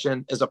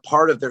mission as a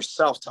part of their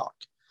self-talk.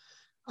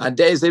 On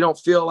days they don't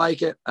feel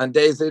like it, on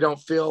days they don't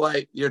feel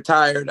like you're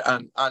tired,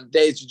 on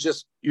days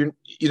you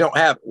don't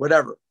have it,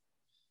 whatever.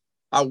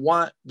 I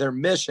want their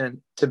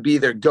mission to be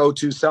their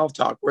go-to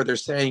self-talk where they're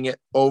saying it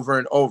over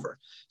and over.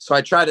 So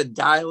I try to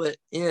dial it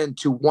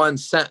into one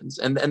sentence.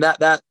 And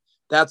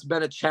that's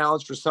been a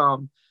challenge for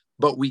some,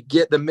 but we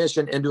get the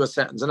mission into a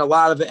sentence. And a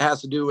lot of it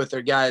has to do with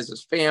their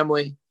guys'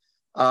 family.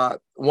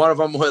 One of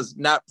them was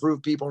not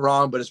prove people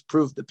wrong, but it's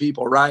prove the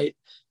people right.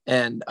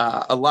 And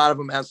a lot of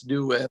them has to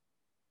do with,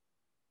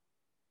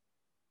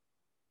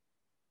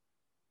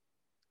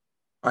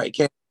 all right,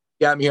 Ken,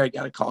 you got me here. I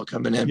got a call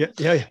coming in.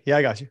 Yeah,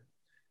 I got you.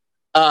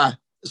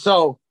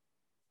 So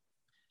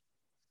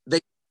they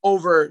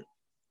over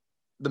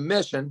the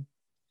mission,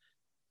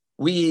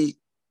 we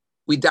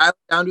dial it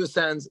down to a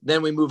sentence,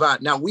 then we move on.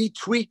 Now we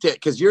tweaked it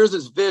because yours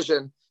is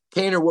vision.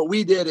 Kaner, what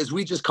we did is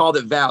we just called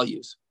it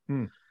values.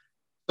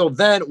 So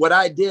then what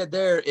I did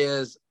there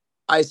is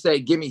I say,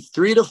 give me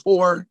 3 to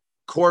 4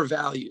 core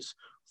values.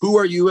 Who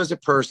are you as a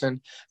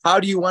person? How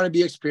do you want to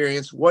be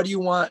experienced? What do you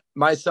want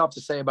myself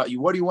to say about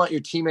you? What do you want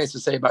your teammates to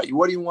say about you?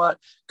 What do you want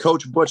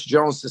Coach Butch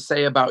Jones to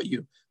say about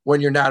you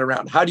when you're not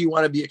around? How do you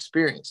want to be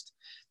experienced?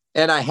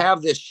 And I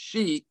have this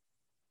sheet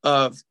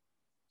of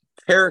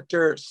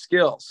character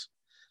skills.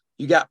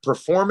 You got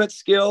performance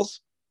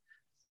skills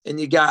and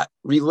you got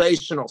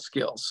relational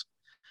skills.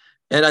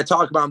 And I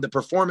talk about the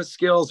performance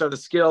skills are the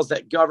skills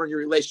that govern your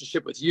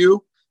relationship with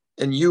you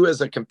and you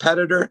as a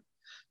competitor.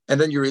 And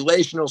then your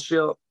relational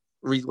skills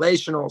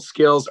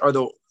are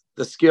the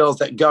skills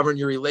that govern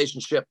your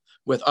relationship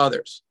with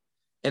others.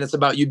 And it's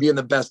about you being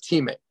the best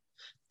teammate.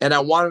 And I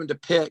want them to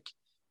pick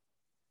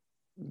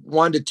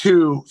 1 to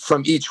 2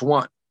 from each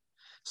one.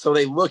 So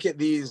they look at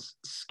these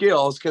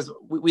skills, because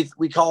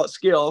we call it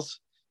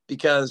skills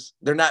because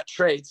they're not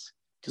traits,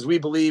 because we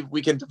believe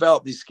we can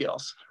develop these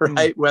skills,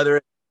 right? Whether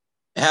it's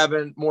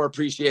having more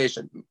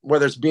appreciation,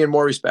 whether it's being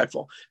more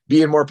respectful,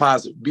 being more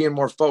positive, being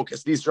more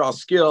focused. These are all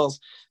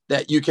skills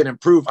that you can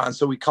improve on.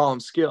 So we call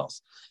them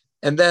skills.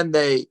 And then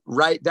they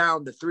write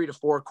down the 3 to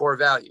 4 core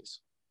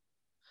values.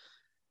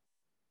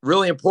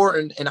 Really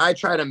important. And I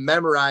try to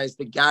memorize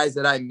the guys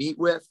that I meet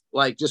with.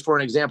 Like, just for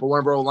an example, one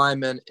of our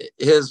linemen,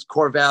 his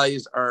core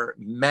values are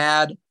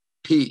MAD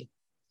P: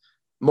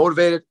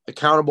 motivated,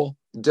 accountable,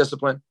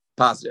 disciplined,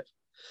 positive.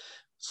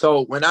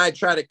 So when I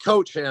try to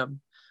coach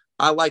him,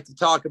 I like to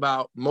talk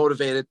about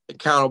motivated,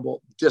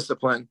 accountable,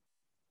 disciplined,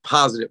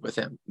 positive with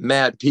him,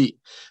 MAD P.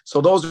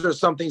 So those are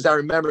some things I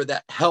remember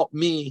that help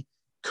me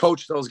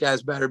coach those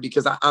guys better,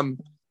 because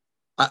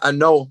I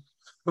know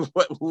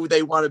who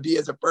they want to be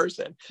as a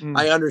person.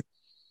 I understand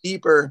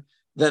deeper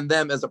than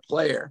them as a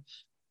player.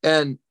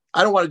 And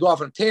I don't want to go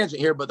off on a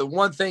tangent here, but the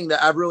one thing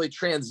that I've really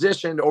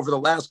transitioned over the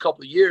last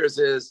couple of years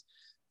is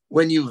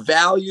when you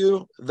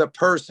value the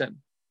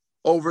person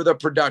over the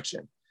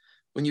production,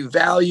 when you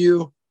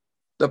value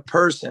the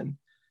person,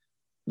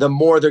 the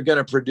more they're going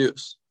to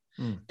produce.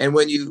 And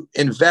when you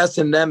invest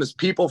in them as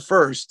people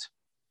first,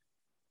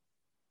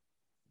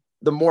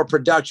 the more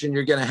production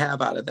you're going to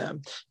have out of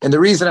them. And the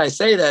reason I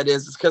say that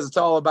is because it's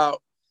all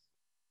about,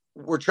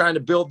 we're trying to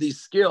build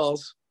these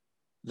skills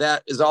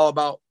that is all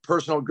about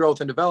personal growth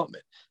and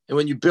development. And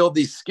when you build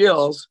these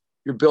skills,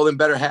 you're building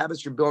better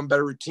habits, you're building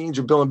better routines,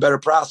 you're building better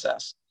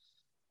process.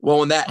 Well,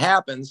 when that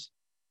happens,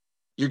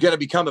 you're going to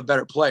become a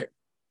better player.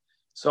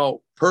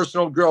 So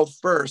personal growth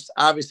first,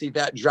 obviously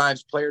that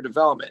drives player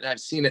development. And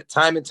I've seen it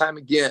time and time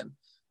again.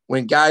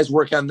 When guys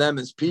work on them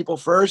as people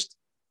first,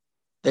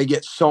 they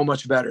get so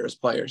much better as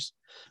players.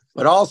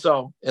 But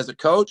also as a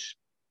coach,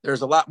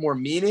 there's a lot more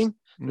meaning.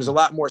 There's a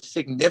lot more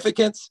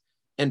significance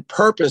and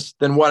purpose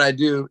than what I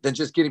do than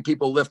just getting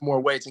people to lift more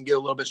weights and get a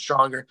little bit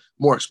stronger,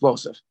 more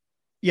explosive.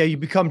 Yeah. You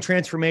become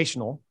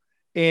transformational.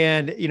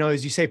 And, you know,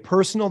 as you say,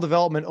 personal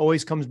development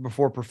always comes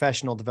before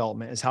professional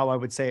development, is how I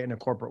would say it in a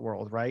corporate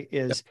world, right?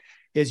 Is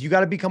you got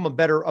to become a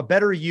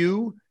better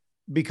you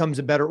becomes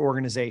a better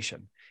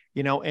organization,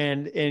 you know,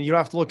 and you don't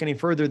have to look any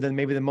further than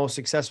maybe the most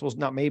successful,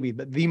 not maybe,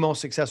 but the most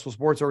successful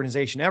sports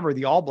organization ever,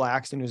 the All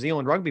Blacks, the New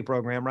Zealand rugby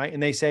program, right?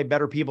 And they say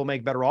better people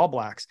make better All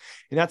Blacks.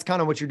 And that's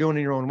kind of what you're doing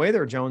in your own way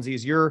there, Jonesy,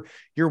 is you're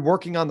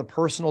working on the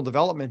personal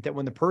development, that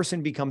when the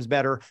person becomes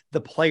better,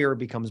 the player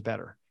becomes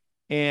better.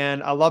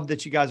 And I love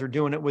that you guys are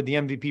doing it with the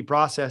MVP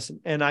process.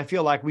 And I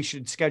feel like we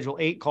should schedule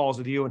 8 calls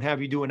with you and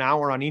have you do an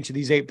hour on each of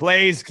these 8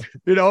 plays,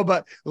 you know,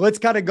 but let's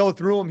kind of go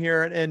through them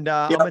here. And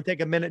I'm going to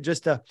take a minute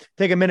just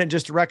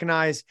to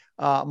recognize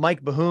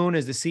Mike Bahoon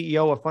as the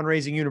CEO of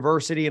Fundraising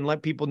University, and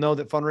let people know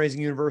that Fundraising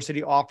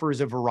University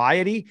offers a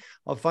variety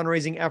of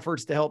fundraising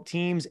efforts to help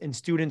teams and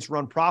students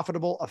run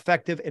profitable,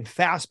 effective, and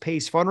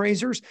fast-paced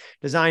fundraisers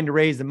designed to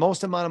raise the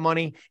most amount of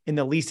money in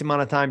the least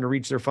amount of time to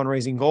reach their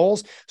fundraising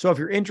goals. So if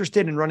you're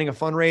interested in running a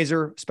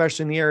fundraiser,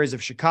 especially in the areas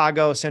of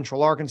Chicago,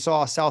 Central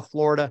Arkansas, South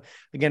Florida,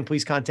 again,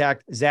 please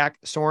contact Zach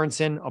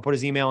Sorensen. I'll put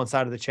his email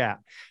inside of the chat.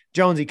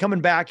 Jonesy,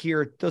 coming back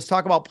here, let's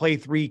talk about play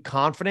 3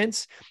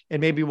 confidence,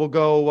 and maybe we'll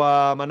go,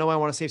 I know I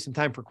want to save some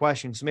time for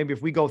questions. So maybe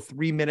if we go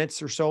 3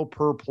 minutes or so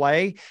per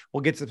play,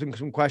 we'll get to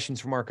some questions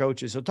from our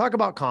coaches. So talk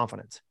about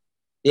confidence.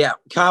 Yeah,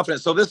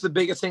 confidence. So this is the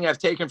biggest thing I've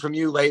taken from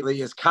you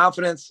lately is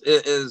confidence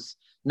is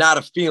not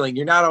a feeling.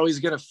 You're not always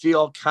going to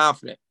feel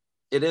confident.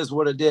 It is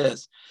what it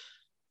is.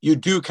 You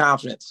do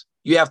confidence.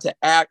 You have to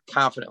act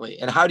confidently.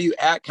 And how do you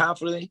act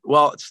confidently?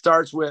 Well, it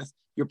starts with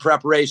your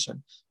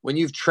preparation. When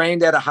you've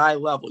trained at a high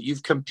level,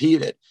 you've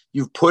competed,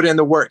 you've put in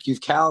the work, you've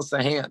calloused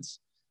the hands.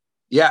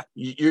 Yeah,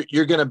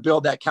 you're going to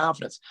build that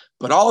confidence.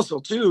 But also,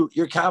 too,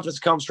 your confidence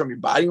comes from your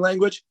body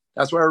language.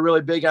 That's why we're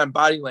really big on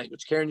body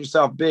language, carrying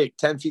yourself big,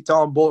 10 feet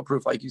tall and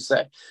bulletproof, like you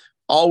say.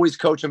 Always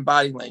coaching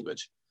body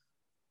language.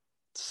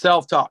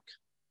 Self-talk.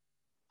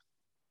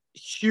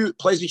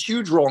 Plays a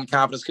huge role in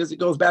confidence because it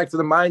goes back to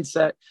the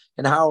mindset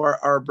and how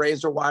our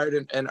brains are wired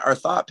and our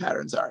thought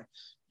patterns are.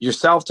 Your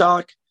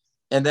self-talk,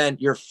 and then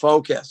your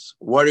focus.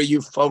 What are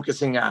you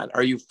focusing on?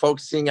 Are you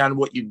focusing on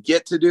what you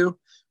get to do?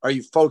 Are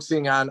you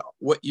focusing on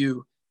what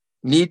you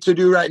need to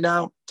do right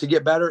now to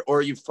get better? Or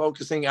are you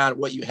focusing on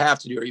what you have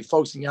to do? Are you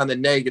focusing on the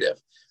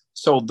negative?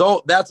 So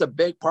though that's a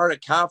big part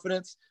of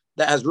confidence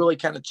that has really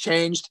kind of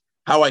changed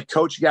how I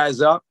coach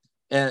guys up.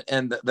 And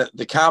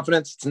the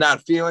confidence, it's not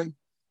a feeling.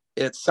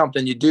 It's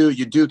something you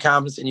do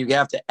confidence, and you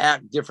have to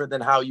act different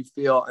than how you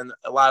feel. And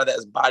a lot of that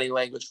is body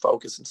language,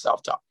 focus, and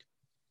self-talk.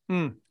 I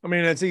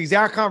mean, it's the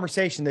exact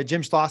conversation that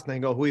Jim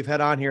Schlossnagle, who we've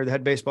had on here, the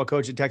head baseball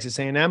coach at Texas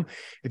A&M.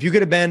 If you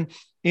could have been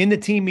in the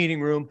team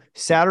meeting room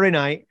Saturday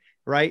night,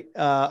 right?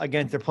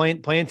 Again, they're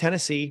playing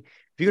Tennessee.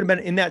 If you could have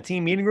been in that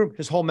team meeting room,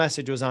 his whole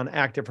message was on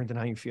act different than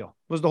how you feel.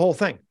 It was the whole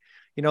thing.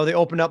 You know, they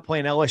opened up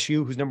playing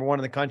LSU, who's number 1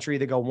 in the country.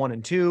 They go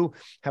 1-2,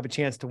 have a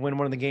chance to win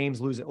one of the games,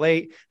 lose it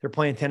late. They're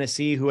playing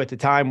Tennessee, who at the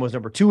time was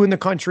number 2 in the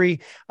country.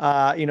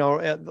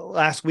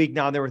 Last week,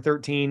 now they were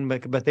 13,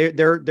 but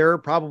they're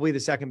probably the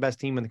second best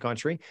team in the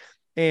country.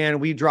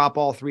 And we drop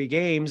all 3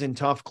 games in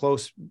tough,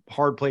 close,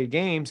 hard played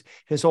games.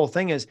 His whole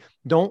thing is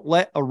don't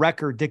let a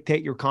record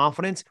dictate your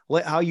confidence.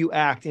 Let how you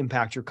act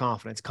impact your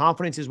confidence.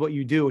 Confidence is what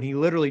you do. And he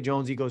literally,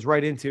 Jonesy, goes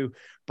right into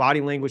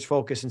body language,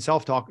 focus, and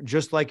self-talk,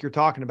 just like you're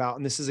talking about.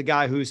 And this is a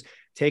guy who's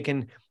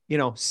taken,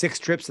 6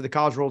 trips to the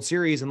College World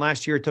Series. And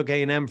last year took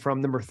A&M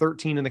from number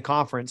 13 in the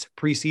conference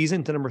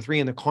preseason to number 3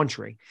 in the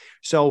country.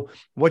 So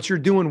what you're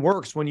doing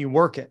works when you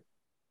work it.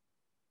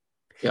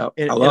 Yeah,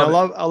 I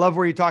love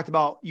where you talked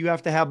about you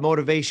have to have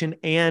motivation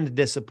and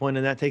discipline,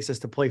 and that takes us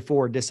to play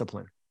 4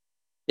 discipline.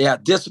 Yeah,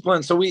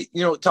 discipline. So we,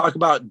 talk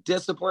about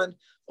discipline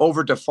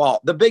over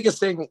default. The biggest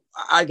thing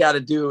I got to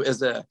do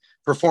as a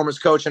performance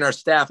coach and our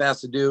staff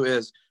has to do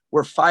is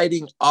we're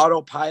fighting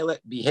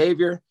autopilot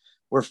behavior.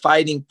 We're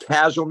fighting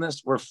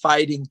casualness. We're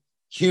fighting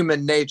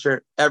human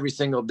nature every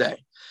single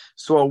day.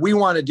 So what we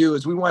want to do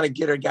is we want to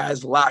get our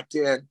guys locked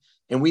in.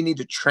 And we need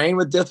to train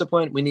with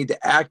discipline. We need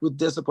to act with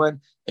discipline.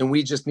 And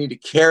we just need to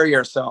carry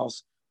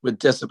ourselves with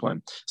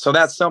discipline. So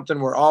that's something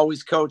we're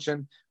always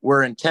coaching.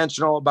 We're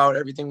intentional about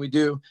everything we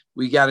do.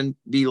 We got to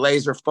be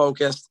laser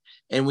focused,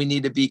 and we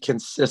need to be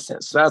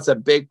consistent. So that's a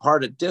big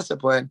part of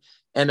discipline.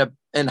 And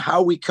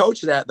how we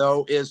coach that,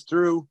 though, is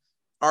through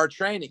our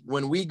training.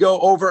 When we go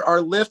over our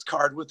lift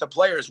card with the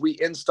players, we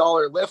install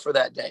our lift for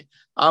that day.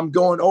 I'm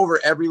going over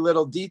every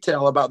little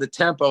detail about the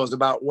tempos,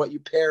 about what you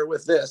pair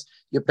with this.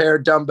 You pair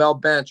dumbbell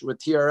bench with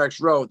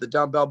TRX row. The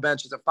dumbbell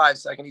bench is a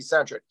 5-second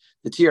eccentric.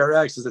 The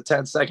TRX is a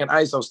 10-second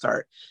iso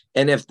start.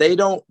 And if they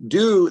don't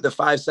do the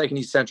 5-second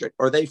eccentric,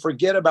 or they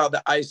forget about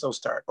the iso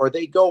start, or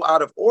they go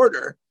out of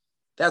order,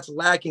 that's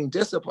lacking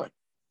discipline.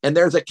 And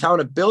there's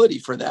accountability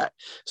for that.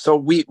 So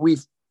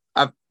we've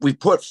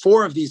put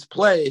 4 of these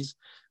plays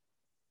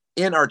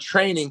in our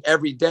training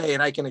every day.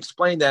 And I can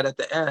explain that at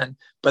the end,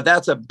 but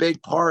that's a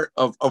big part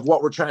of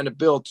what we're trying to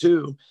build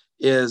too,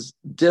 is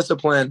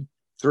discipline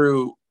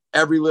through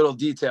every little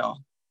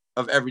detail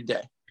of every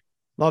day.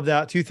 Love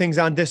that. 2 things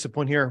on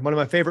discipline here. One of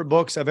my favorite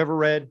books I've ever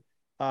read.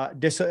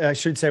 I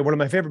should say one of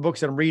my favorite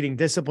books that I'm reading,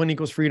 Discipline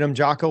Equals Freedom,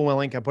 Jocko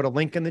Willink. I put a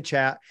link in the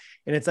chat,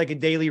 and it's like a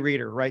daily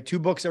reader, right? 2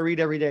 books I read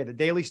every day, The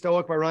Daily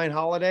Stoic by Ryan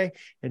Holiday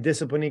and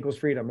Discipline Equals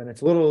Freedom. And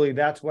it's literally,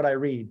 that's what I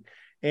read.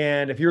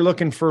 And if you're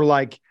looking for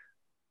like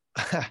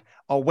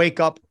a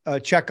wake up,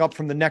 check up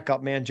from the neck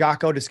up, man,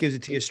 Jocko just gives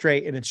it to you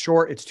straight, and it's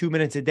short. It's 2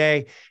 minutes a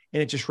day.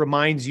 And it just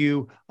reminds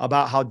you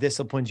about how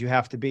disciplined you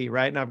have to be.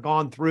 Right. And I've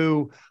gone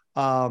through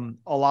a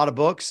lot of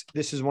books.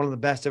 This is one of the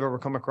best I've ever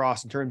come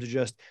across in terms of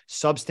just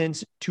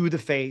substance to the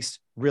face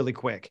really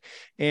quick.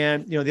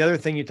 And, the other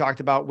thing you talked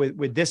about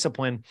with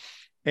discipline,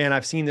 and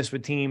I've seen this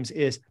with teams,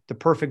 is the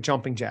perfect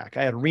jumping jack.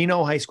 I had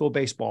Reno High School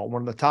baseball,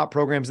 one of the top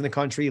programs in the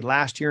country.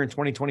 Last year in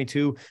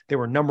 2022, they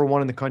were number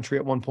 1 in the country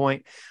at one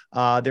point.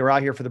 They were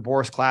out here for the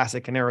Boris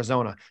Classic in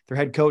Arizona. Their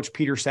head coach,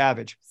 Peter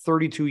Savage,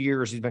 32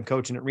 years. He's been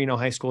coaching at Reno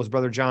High School. His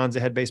brother John's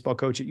the head baseball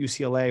coach at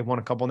UCLA, won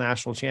a couple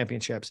national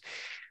championships.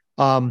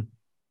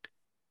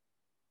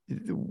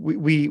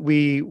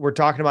 we were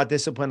talking about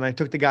discipline, and I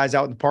took the guys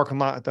out in the parking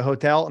lot at the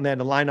hotel, and they had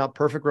to line up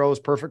perfect rows,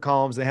 perfect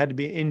columns. They had to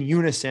be in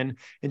unison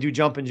and do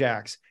jumping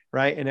jacks.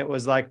 Right. And it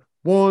was like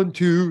 1,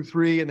 2,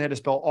 3, and they had to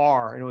spell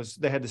R, and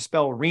they had to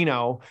spell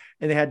Reno,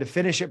 and they had to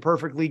finish it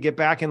perfectly, get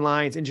back in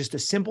lines. And just a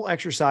simple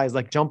exercise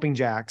like jumping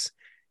jacks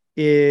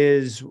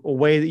is a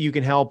way that you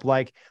can help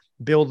like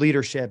build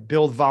leadership,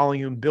 build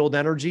volume, build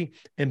energy,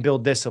 and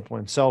build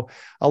discipline. So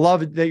I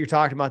love that you're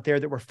talking about there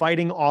that we're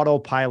fighting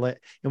autopilot,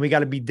 and we got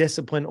to be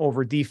disciplined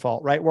over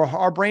default, right? Where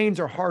our brains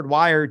are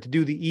hardwired to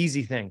do the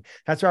easy thing.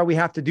 That's why we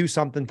have to do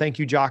something. Thank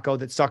you, Jocko.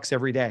 That sucks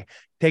every day.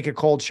 Take a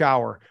cold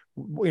shower,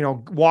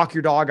 walk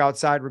your dog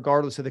outside,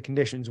 regardless of the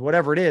conditions,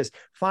 whatever it is.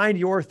 Find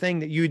your thing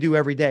that you do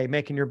every day,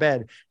 making your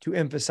bed, to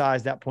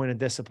emphasize that point of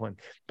discipline.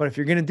 But if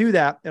you're going to do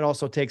that, it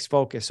also takes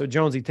focus. So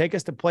Jonesy, take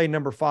us to play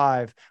number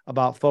 5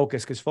 about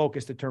focus, because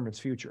focus determines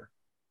future.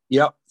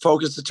 Yep.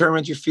 Focus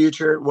determines your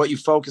future. What you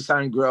focus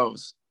on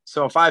grows.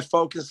 So if I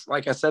focus,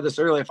 like I said this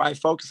earlier, if I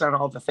focus on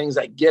all the things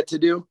I get to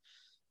do,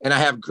 and I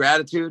have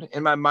gratitude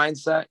in my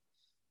mindset,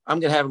 I'm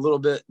going to have a little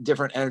bit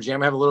different energy. I'm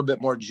going to have a little bit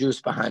more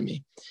juice behind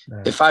me.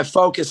 Right. If I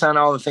focus on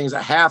all the things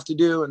I have to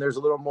do and there's a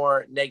little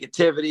more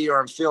negativity, or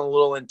I'm feeling a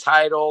little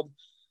entitled,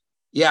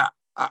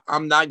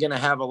 I'm not going to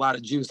have a lot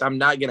of juice. I'm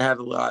not going to have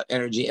a lot of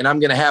energy, and I'm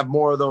going to have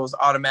more of those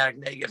automatic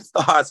negative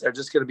thoughts that are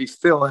just going to be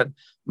filling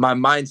my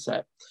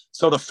mindset.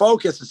 So the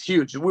focus is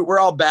huge. We're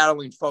all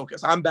battling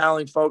focus. I'm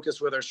battling focus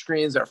with our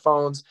screens, our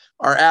phones.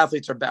 Our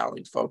athletes are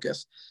battling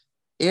focus.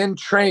 In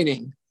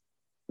training,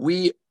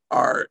 we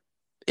are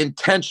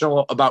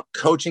intentional about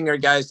coaching our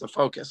guys to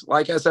focus.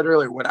 Like I said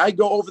earlier, when I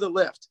go over the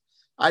lift,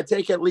 I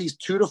take at least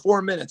 2 to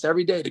 4 minutes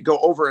every day to go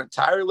over an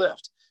entire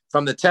lift,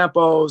 from the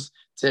tempos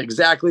to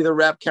exactly the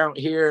rep count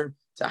here,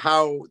 to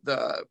how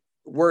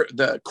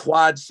the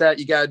quad set,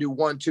 you got to do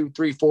 1, 2,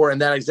 3, 4 in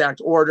that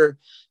exact order.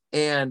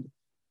 And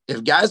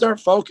if guys aren't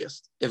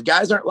focused, if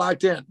guys aren't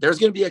locked in, there's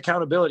going to be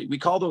accountability. We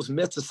call those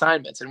missed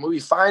assignments. And when we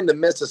find the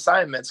missed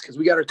assignments, because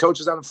we got our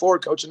coaches on the floor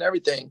coaching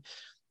everything,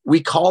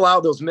 we call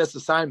out those missed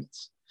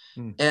assignments.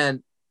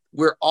 And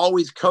we're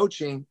always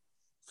coaching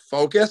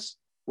focus.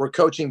 We're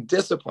coaching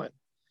discipline.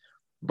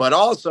 But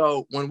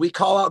also, when we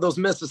call out those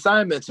missed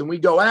assignments and we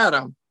go at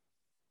them,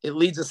 it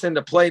leads us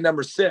into play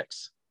number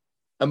 6,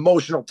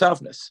 emotional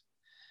toughness.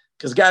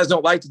 Because guys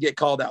don't like to get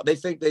called out. They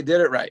think they did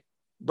it right.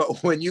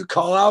 But when you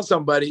call out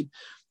somebody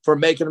for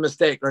making a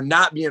mistake or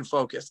not being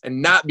focused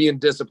and not being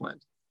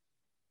disciplined,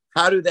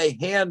 how do they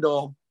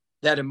handle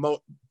that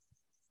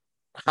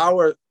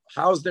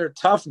how's their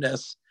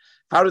toughness?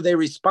 How do they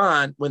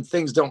respond when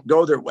things don't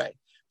go their way?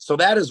 So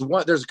that is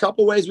one. There's a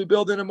couple ways we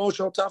build in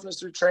emotional toughness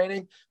through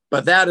training,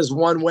 but that is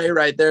one way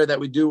right there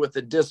that we do with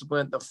the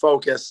discipline, the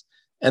focus,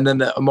 and then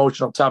the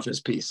emotional toughness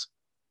piece.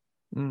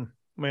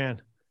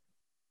 Man,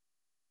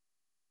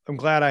 I'm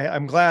glad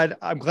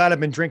I've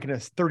been drinking a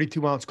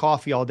 32-ounce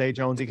coffee all day,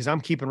 Jonesy, because I'm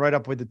keeping right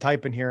up with the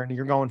typing here, and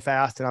you're going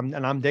fast, and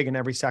I'm digging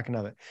every second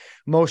of it.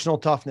 Emotional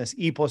toughness,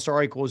 E +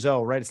 R =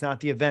 O, right? It's not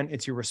the event,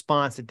 it's your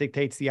response that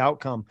dictates the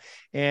outcome.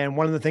 And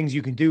one of the things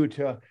you can do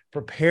to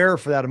prepare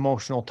for that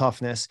emotional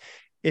toughness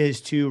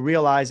is to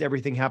realize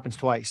everything happens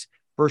twice.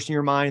 First in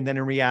your mind, then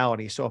in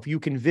reality. So if you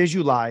can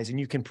visualize and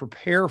you can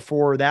prepare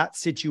for that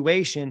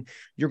situation,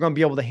 you're going to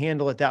be able to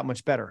handle it that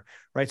much better,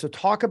 right? So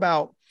talk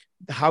about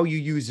how you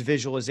use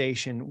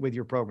visualization with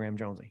your program,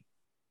 Jonesy.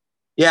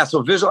 Yeah.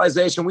 So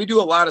visualization, we do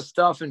a lot of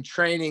stuff in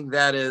training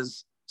that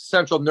is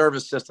central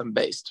nervous system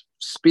based,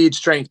 speed,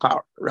 strength,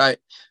 power, right?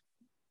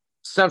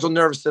 Central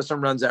nervous system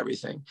runs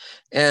everything.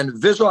 And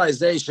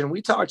visualization,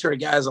 we talk to our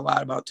guys a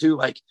lot about too.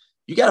 Like,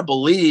 you got to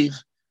believe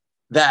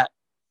that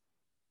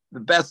the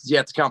best is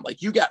yet to come.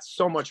 Like, you got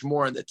so much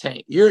more in the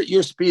tank.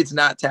 Your speed's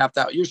not tapped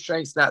out. Your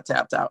strength's not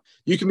tapped out.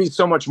 You can be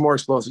so much more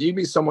explosive. You can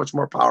be so much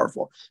more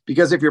powerful.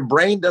 Because if your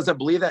brain doesn't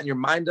believe that and your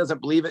mind doesn't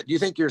believe it, do you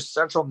think your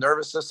central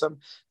nervous system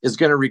is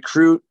going to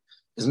recruit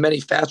as many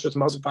fast twitch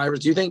muscle fibers?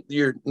 Do you think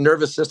your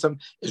nervous system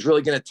is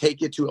really going to take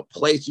you to a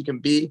place you can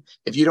be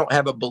if you don't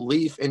have a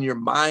belief in your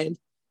mind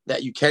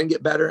that you can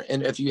get better?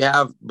 And if you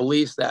have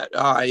beliefs that,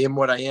 I am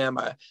what I am,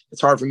 it's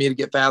hard for me to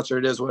get faster,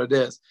 it is what it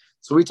is.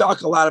 So we talk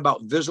a lot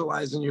about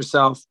visualizing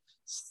yourself,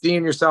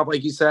 seeing yourself,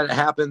 like you said, it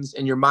happens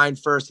in your mind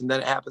first, and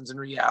then it happens in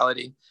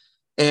reality.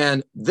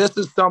 And this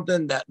is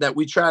something that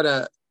we try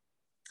to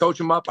coach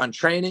them up on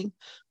training.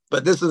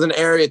 But this is an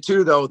area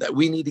too, though, that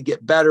we need to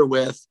get better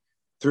with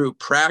through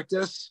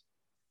practice,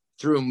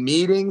 through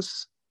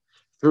meetings,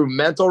 through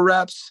mental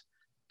reps,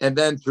 and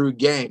then through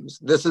games.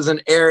 This is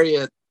an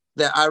area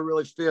that I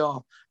really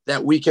feel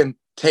that we can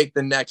take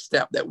the next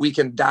step, that we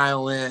can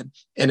dial in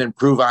and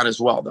improve on as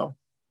well, though.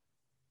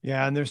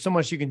 Yeah. And there's so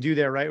much you can do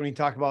there, right? When you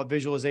talk about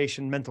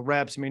visualization, mental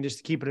reps, I mean, just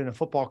to keep it in a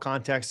football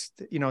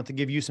context, to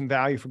give you some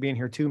value for being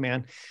here too,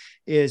 man,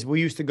 is we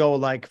used to go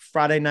like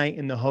Friday night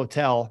in the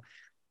hotel,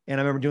 And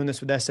I remember doing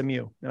this with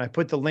SMU, and I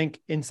put the link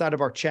inside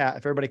of our chat,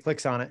 if everybody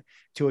clicks on it,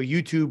 to a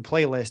YouTube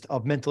playlist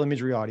of mental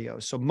imagery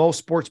audios. So most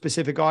sports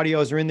specific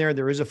audios are in there.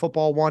 There is a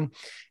football one.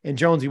 And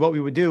Jonesy, what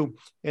we would do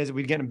is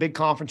we'd get in a big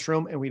conference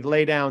room and we'd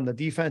lay down the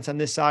defense on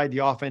this side, the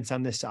offense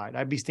on this side.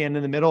 I'd be standing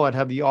in the middle. I'd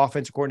have the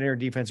offensive coordinator,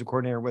 defensive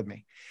coordinator with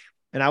me.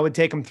 And I would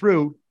take them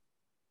through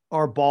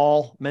our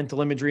ball,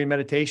 mental imagery and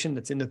meditation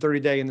that's in the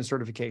 30-day in the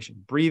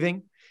certification: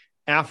 breathing,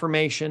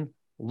 affirmation,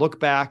 look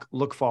back,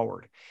 look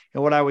forward.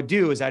 And what I would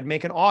do is I'd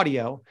make an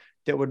audio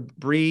that would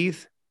breathe,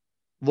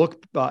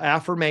 look,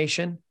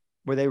 affirmation,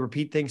 where they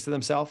repeat things to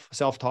themselves,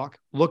 self-talk,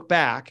 look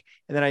back.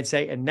 And then I'd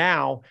say, and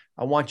now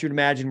I want you to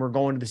imagine we're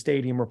going to the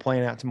stadium we're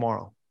playing at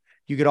tomorrow.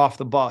 You get off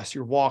the bus,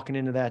 you're walking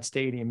into that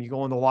stadium, you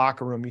go in the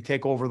locker room, you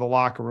take over the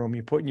locker room,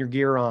 you're putting your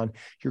gear on,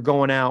 you're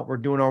going out, we're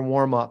doing our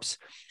warm-ups.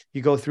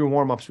 You go through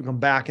warm-ups, we come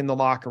back in the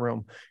locker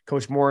room.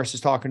 Coach Morris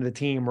is talking to the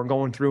team. We're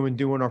going through and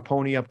doing our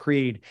pony up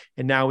creed.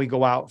 And now we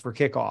go out for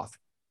kickoff.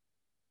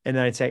 And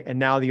then I'd say, and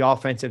now the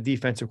offensive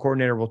defensive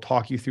coordinator will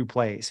talk you through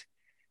plays.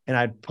 And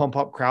I'd pump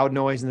up crowd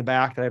noise in the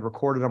back that I'd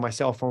recorded on my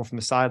cell phone from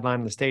the sideline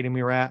of the stadium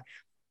we were at.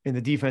 And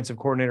the defensive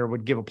coordinator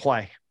would give a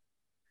play.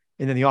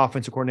 And then the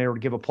offensive coordinator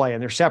would give a play.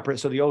 And they're separate.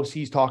 So the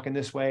OC's talking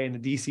this way and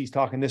the DC's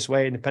talking this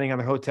way. And depending on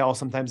their hotel,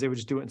 sometimes they would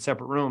just do it in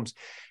separate rooms.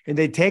 And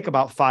they'd take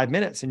about 5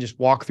 minutes and just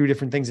walk through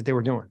different things that they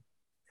were doing.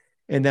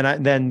 And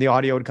then the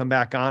audio would come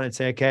back on and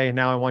say, okay, and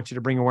now I want you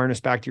to bring awareness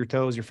back to your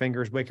toes, your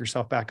fingers, wake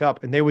yourself back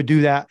up. And they would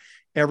do that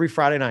every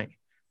Friday night.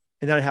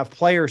 And then I'd have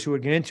players who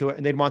would get into it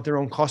and they'd want their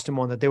own custom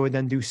one that they would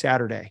then do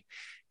Saturday.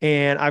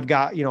 And I've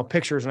got,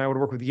 pictures, and I would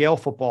work with Yale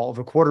football of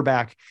a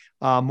quarterback,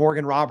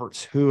 Morgan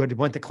Roberts, who had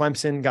went to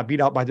Clemson, got beat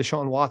out by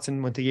Deshaun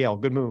Watson, went to Yale.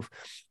 Good move.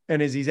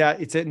 And as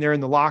it's sitting there in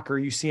the locker,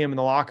 you see him in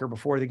the locker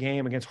before the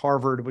game against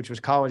Harvard, which was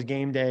college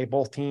game day,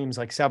 both teams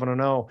like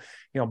 7-0,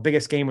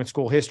 biggest game in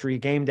school history,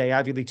 game day,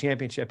 Ivy League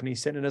championship. And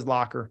he's sitting in his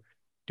locker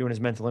doing his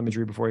mental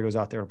imagery before he goes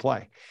out there to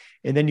play.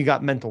 And then you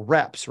got mental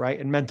reps, right?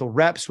 And mental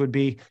reps would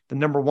be the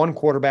number one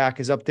quarterback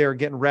is up there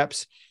getting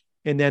reps.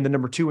 And then the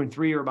number 2 and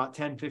 3 are about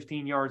 10,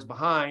 15 yards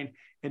behind.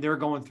 And they're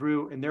going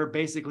through and they're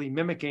basically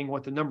mimicking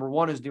what the number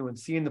 1 is doing,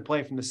 seeing the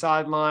play from the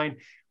sideline,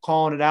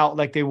 calling it out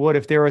like they would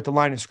if they were at the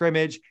line of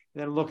scrimmage,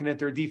 and then looking at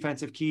their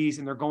defensive keys,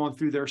 and they're going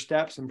through their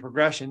steps and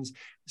progressions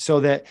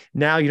so that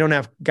now you don't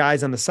have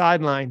guys on the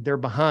sideline, they're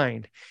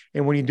behind.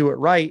 And when you do it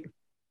right,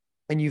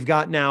 and you've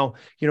got now,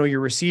 your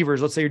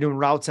receivers, let's say you're doing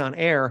routes on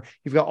air,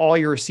 you've got all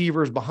your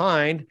receivers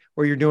behind,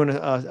 or you're doing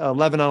a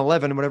 11 on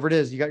 11, whatever it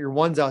is. You got your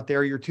ones out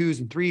there, your 2s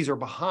and 3s are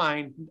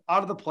behind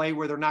out of the play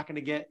where they're not going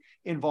to get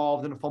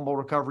involved in a fumble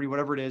recovery,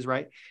 whatever it is.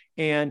 Right.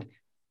 And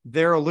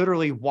they're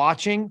literally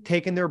watching,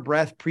 taking their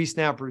breath,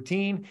 pre-snap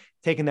routine,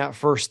 taking that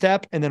first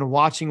step, and then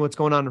watching what's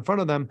going on in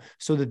front of them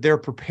so that they're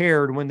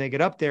prepared when they get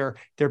up there.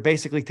 They're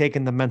basically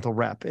taking the mental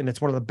rep. And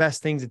it's one of the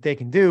best things that they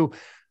can do.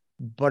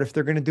 But if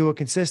they're going to do it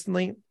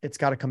consistently, it's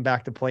got to come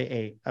back to play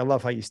 8. I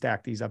love how you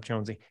stack these up,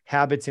 Jonesy.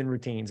 Habits and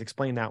routines.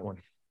 Explain that one.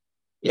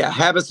 Yeah.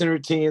 Habits and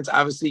routines.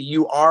 Obviously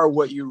you are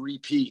what you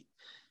repeat.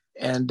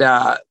 And,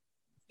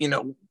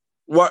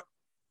 what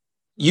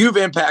you've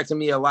impacted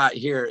me a lot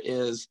here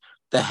is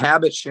the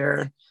habit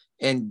share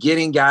and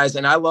getting guys.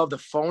 And I love the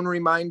phone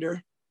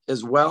reminder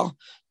as well.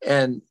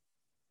 And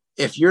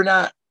if you're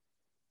not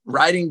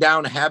writing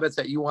down habits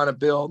that you want to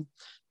build,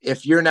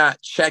 if you're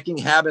not checking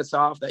habits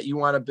off that you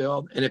want to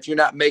build, and if you're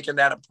not making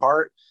that a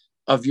part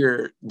of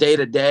your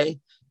day-to-day,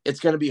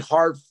 it's going to be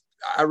hard.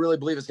 I really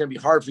believe it's going to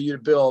be hard for you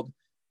to build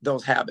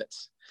those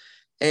habits.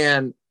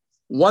 And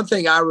one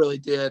thing I really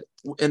did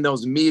in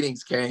those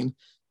meetings, Kane,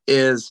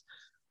 is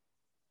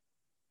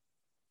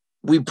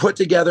we put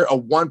together a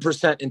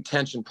 1%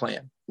 intention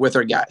plan with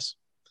our guys.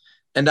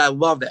 And I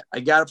love that. I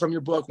got it from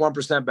your book,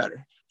 1%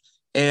 Better.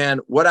 And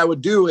what I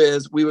would do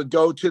is we would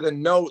go to the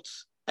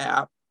notes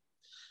app,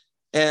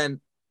 and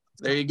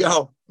there you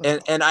go.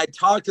 And I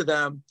talk to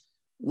them,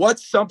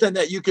 what's something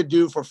that you could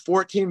do for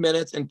 14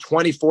 minutes and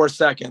 24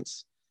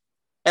 seconds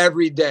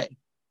every day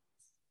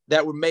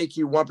that would make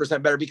you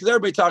 1% better? Because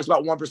everybody talks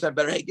about 1%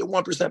 better. Hey, get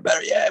 1%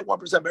 better. Yeah,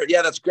 1% better.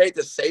 Yeah, that's great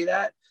to say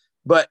that.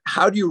 But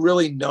how do you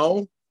really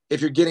know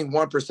if you're getting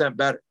 1%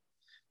 better?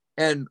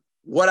 And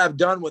what I've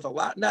done with a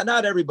lot, not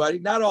everybody,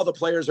 not all the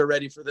players are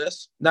ready for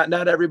this.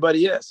 Not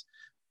everybody is.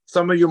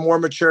 Some of your more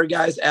mature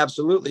guys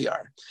absolutely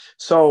are.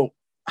 So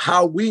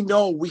how we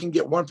know we can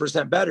get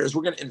 1% better is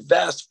we're going to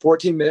invest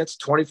 14 minutes,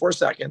 24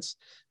 seconds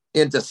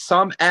into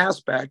some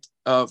aspect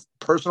of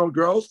personal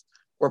growth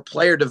or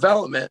player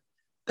development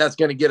that's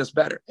going to get us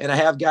better. And I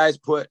have guys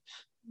put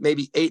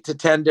maybe 8 to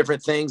 10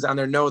 different things on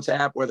their notes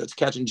app, whether it's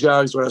catching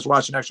jugs, whether it's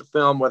watching extra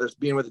film, whether it's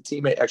being with a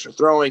teammate, extra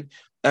throwing,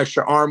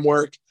 extra arm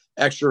work,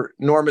 extra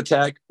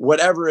Normatec,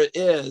 whatever it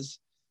is,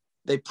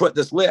 they put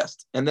this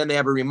list. And then they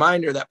have a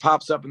reminder that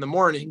pops up in the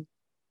morning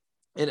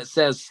and it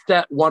says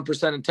set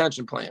 1%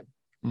 intention plan.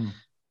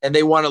 And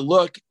they want to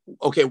look,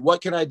 okay,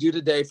 what can I do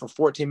today for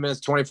 14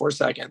 minutes, 24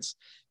 seconds?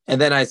 And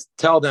then I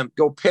tell them,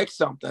 go pick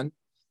something.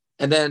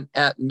 And then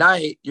at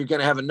night, you're going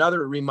to have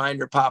another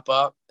reminder pop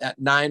up at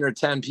 9 or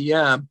 10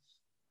 p.m.,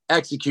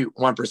 execute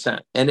 1%.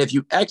 And if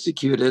you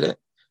executed it,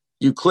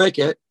 you click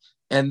it.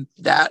 And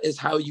that is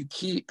how you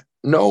keep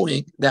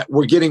knowing that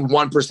we're getting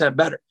 1%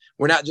 better.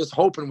 We're not just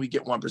hoping we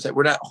get 1%.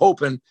 We're not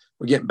hoping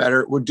we're getting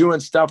better. We're doing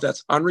stuff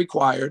that's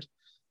unrequired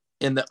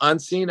in the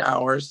unseen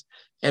hours.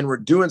 And we're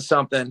doing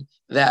something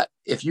that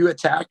if you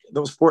attack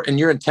those four and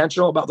you're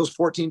intentional about those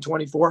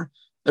 1424,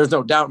 there's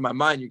no doubt in my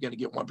mind you're going to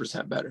get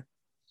 1% better.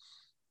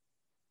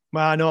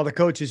 Well, I know all the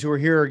coaches who are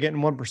here are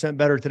getting 1%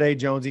 better today,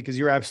 Jonesy, because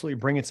you're absolutely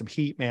bringing some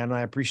heat, man. And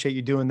I appreciate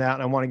you doing that.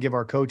 And I want to give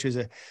our coaches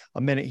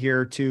a minute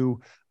here to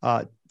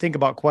think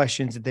about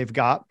questions that they've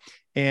got.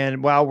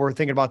 And while we're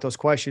thinking about those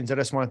questions, I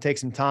just want to take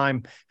some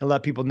time and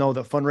let people know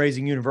that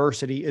Fundraising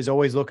University is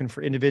always looking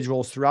for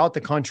individuals throughout the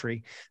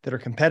country that are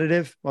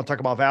competitive. I'll talk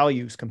about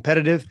values: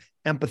 competitive,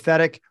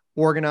 empathetic,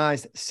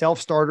 organized,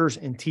 self-starters,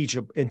 and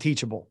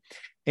teachable.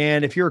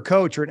 And if you're a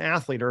coach or an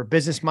athlete or a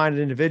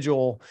business-minded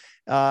individual,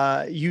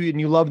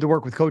 you love to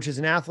work with coaches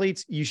and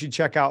athletes, you should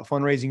check out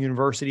Fundraising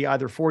University,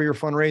 either for your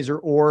fundraiser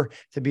or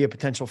to be a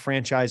potential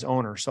franchise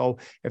owner. So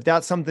if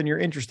that's something you're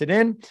interested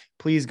in,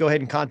 please go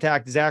ahead and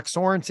contact Zach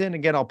Sorensen.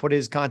 Again, I'll put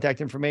his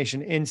contact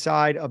information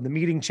inside of the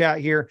meeting chat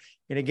here.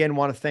 And again,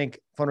 want to thank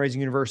Fundraising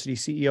University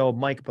CEO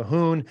Mike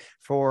Bahoon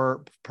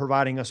for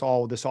providing us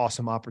all with this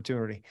awesome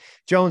opportunity.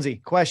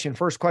 Jonesy,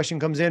 first question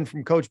comes in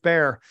from Coach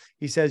Bear.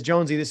 He says,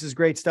 Jonesy, this is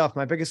great stuff.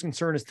 My biggest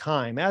concern is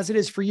time, as it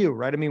is for you,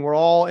 right? I mean, we're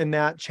all in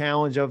that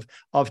challenge of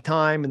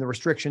time and the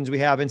restrictions we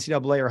have,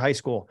 NCAA or high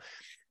school.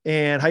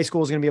 And high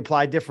school is going to be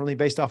applied differently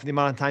based off of the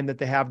amount of time that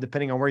they have,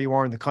 depending on where you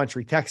are in the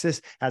country.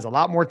 Texas has a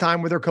lot more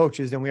time with their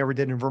coaches than we ever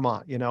did in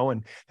Vermont,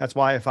 and that's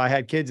why if I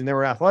had kids and they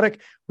were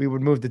athletic, we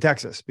would move to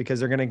Texas, because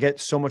they're going to get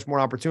so much more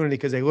opportunity,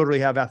 because they literally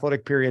have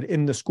athletic period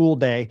in the school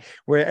day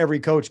where every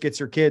coach gets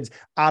their kids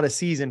out of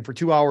season for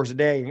 2 hours a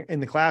day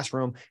in the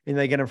classroom, and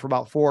they get them for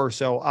about 4 or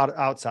so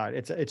outside.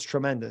 It's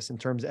tremendous in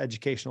terms of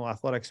educational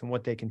athletics and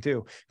what they can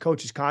do.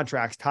 Coaches'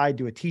 contracts tied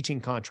to a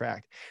teaching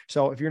contract.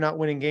 So if you're not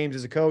winning games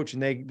as a coach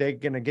and they're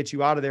going to get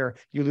you out of there,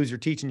 you lose your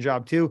teaching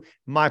job too.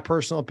 My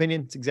personal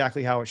opinion, it's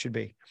exactly how it should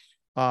be.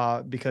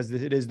 Because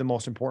it is the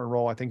most important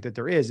role I think that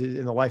there is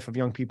in the life of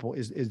young people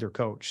is their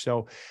coach.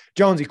 So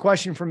Jonesy,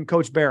 question from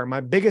Coach Bear.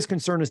 My biggest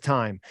concern is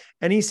time.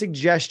 Any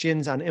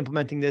suggestions on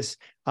implementing this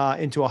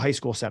into a high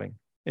school setting?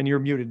 And you're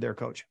muted there,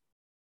 Coach.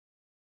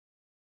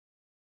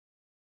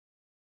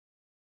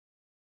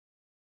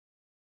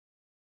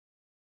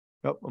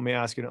 Oh, let me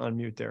ask you to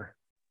unmute there.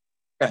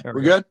 Okay,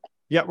 we're good?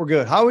 Yeah, we're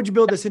good. How would you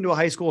build this into a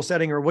high school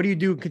setting, or what do you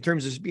do in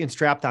terms of being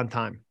strapped on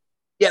time?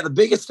 Yeah, the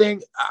biggest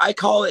thing, I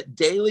call it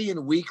daily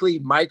and weekly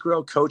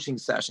micro coaching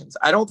sessions.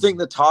 I don't think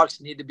the talks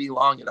need to be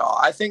long at all.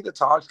 I think the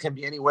talks can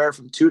be anywhere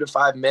from 2 to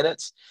 5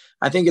 minutes.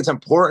 I think it's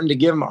important to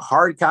give them a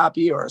hard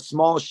copy or a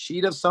small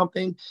sheet of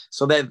something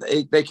so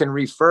that they can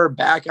refer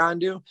back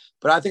onto.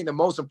 But I think the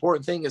most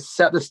important thing is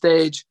set the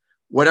stage,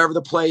 whatever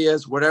the play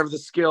is, whatever the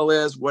skill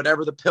is,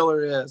 whatever the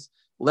pillar is,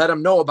 let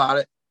them know about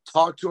it,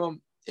 talk to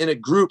them in a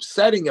group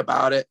setting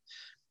about it.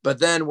 But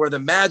then where the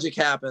magic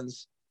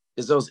happens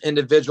is those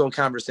individual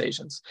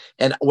conversations.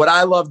 And what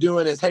I love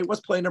doing is, hey,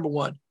 what's play number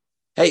 1?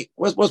 Hey,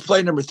 what's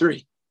play number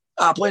 3?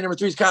 Play number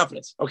 3 is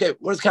confidence. Okay,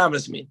 what does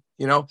confidence mean?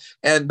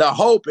 And the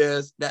hope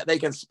is that they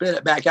can spit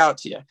it back out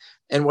to you.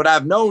 And what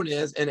I've known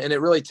is, and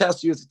it really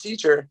tests you as a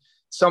teacher,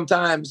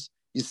 sometimes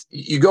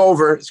you go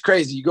over, it's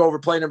crazy. You go over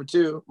play number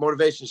 2,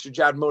 motivation. It's your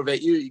job to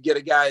motivate you. You get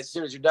a guy as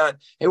soon as you're done.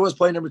 Hey, what's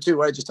play number 2?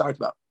 What I just talked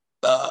about.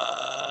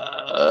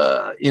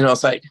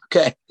 It's like,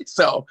 okay,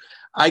 so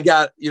I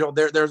got,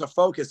 there's a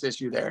focus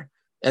issue there.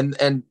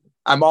 And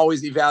I'm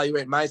always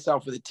evaluating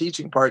myself for the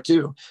teaching part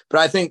too. But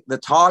I think the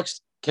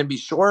talks can be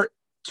short,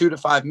 2 to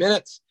 5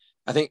 minutes.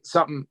 I think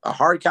a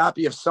hard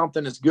copy of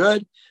something is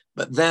good,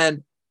 but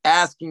then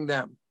asking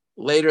them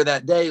later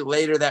that day,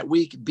 later that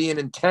week, being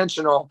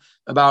intentional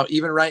about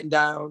even writing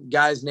down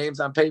guys' names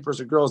on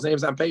papers or girls'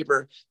 names on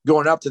paper,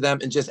 going up to them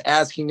and just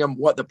asking them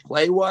what the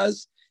play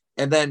was,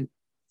 and then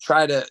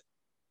try to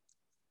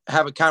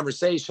have a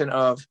conversation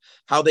of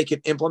how they can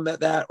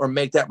implement that or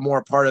make that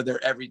more part of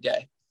their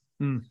everyday.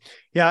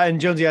 Yeah. And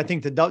Jonesy, I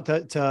think to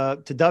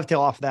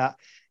dovetail off that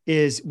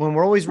is when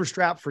we're always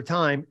strapped for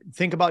time,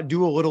 think about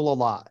do a little, a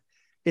lot.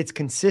 It's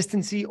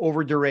consistency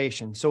over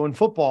duration. So in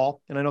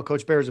football, and I know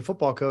Coach Bear is a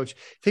football coach,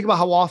 think about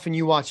how often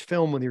you watch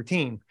film with your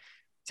team.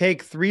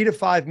 Take 3 to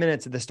 5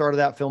 minutes at the start of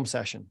that film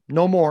session.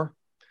 No more.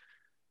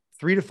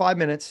 3 to 5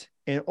 minutes,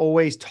 and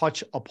always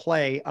touch a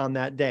play on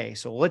that day.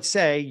 So let's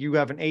say you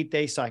have an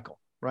 8-day cycle,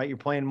 right? You're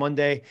playing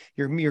Monday.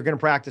 You're going to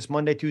practice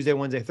Monday, Tuesday,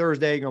 Wednesday,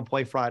 Thursday. You're going to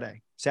play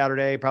Friday,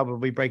 Saturday,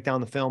 probably break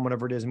down the film,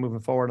 whatever it is, and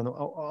moving forward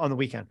on the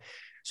weekend.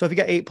 So if you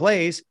got 8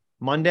 plays,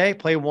 Monday,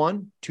 play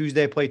 1,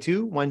 Tuesday, play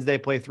 2, Wednesday,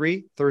 play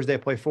 3, Thursday,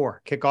 play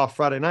 4, kick off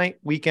Friday night,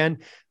 weekend,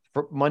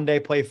 for Monday,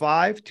 play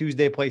 5,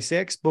 Tuesday, play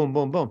 6, boom,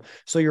 boom, boom.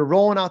 So you're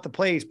rolling out the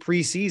plays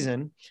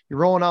preseason, you're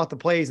rolling out the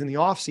plays in the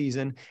off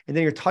season, and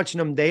then you're touching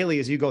them daily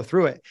as you go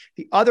through it.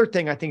 The other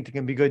thing I think that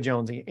can be good,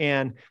 Jonesy,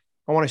 and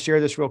I want to share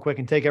this real quick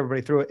and take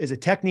everybody through it, is a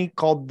technique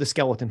called the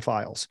skeleton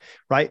files,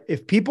 right?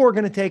 If people are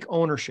going to take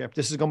ownership,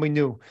 this is going to be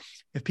new.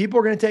 If people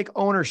are going to take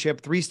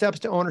ownership, 3 steps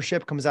to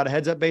ownership comes out of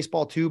Heads Up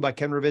Baseball 2 by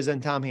Ken Ravizza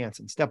and Tom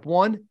Hansen. Step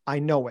 1, I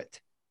know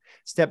it.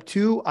 Step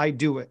 2, I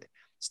do it.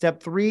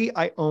 Step 3,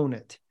 I own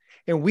it.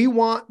 And we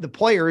want the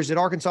players at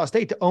Arkansas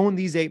State to own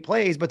these 8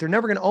 plays, but they're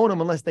never going to own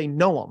them unless they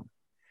know them,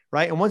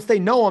 right? And once they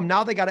know them,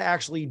 now they got to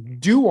actually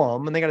do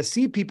them, and they got to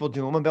see people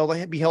do them and be able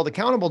to be held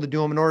accountable to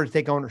do them in order to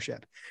take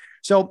ownership.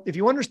 So if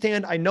you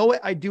understand, I know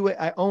it, I do it,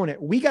 I own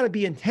it, we got to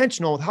be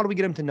intentional with how do we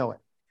get them to know it.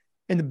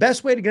 And the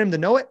best way to get them to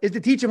know it is to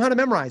teach them how to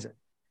memorize it.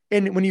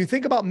 And when you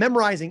think about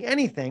memorizing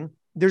anything,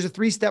 there's a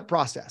 3-step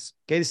process.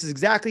 Okay. This is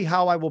exactly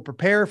how I will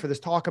prepare for this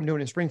talk I'm doing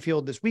in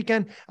Springfield this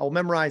weekend. I will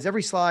memorize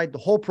every slide, the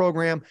whole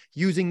program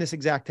using this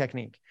exact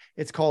technique.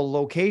 It's called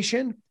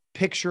location,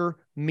 picture,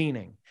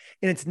 meaning.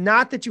 And it's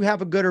not that you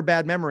have a good or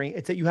bad memory.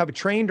 It's that you have a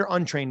trained or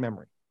untrained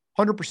memory.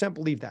 100%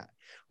 believe that.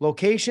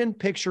 Location,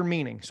 picture,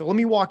 meaning. So let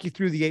me walk you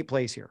through the 8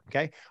 plays here.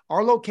 Okay.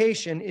 Our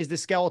location is the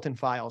skeleton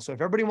file. So if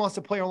everybody wants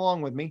to play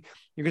along with me,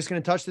 you're just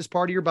going to touch this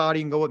part of your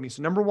body and go with me.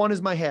 So number 1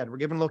 is my head. We're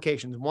given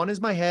locations. 1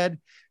 is my head.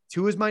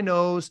 2 is my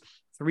nose.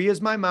 3 is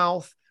my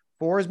mouth.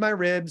 4 is my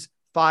ribs.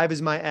 5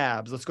 is my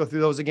abs. Let's go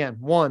through those again.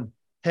 1,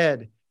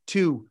 head.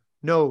 2,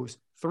 nose.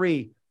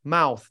 3,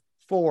 mouth.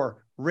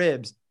 4,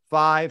 ribs.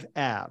 5,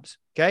 abs.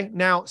 Okay.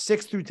 Now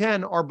 6 through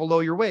 10 are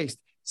below your waist.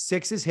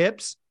 6 is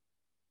hips.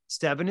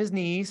 7 is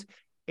knees.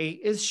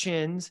 8 is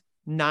shins,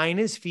 9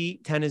 is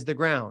feet, 10 is the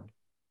ground.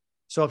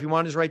 So if you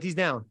want to just write these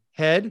down,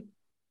 head,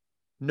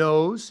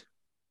 nose,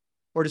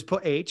 or just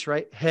put H,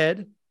 right?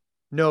 Head,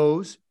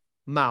 nose,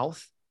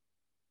 mouth,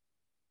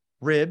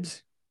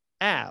 ribs,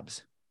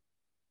 abs.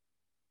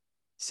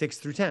 6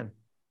 through 10,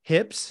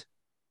 hips,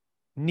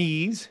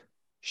 knees,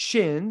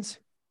 shins,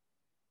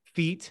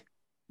 feet,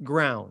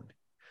 ground.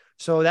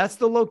 So that's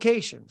the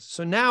locations.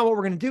 So now what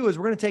we're going to do is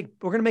we're going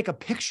to make a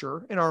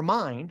picture in our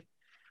mind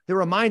that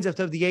reminds us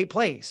of the 8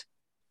 plays.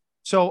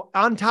 So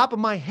on top of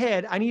my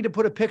head, I need to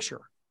put a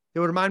picture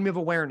that would remind me of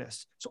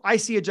awareness. So I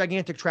see a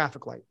gigantic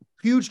traffic light,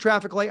 huge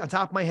traffic light on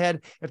top of my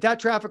head. If that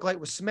traffic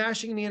light was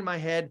smashing me in my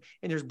head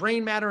and there's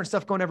brain matter and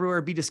stuff going everywhere,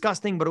 it'd be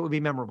disgusting, but it would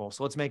be memorable.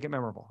 So let's make it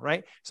memorable,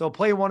 right? So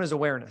play 1 is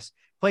awareness.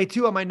 Play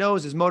 2 on my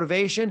nose is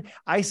motivation.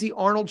 I see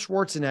Arnold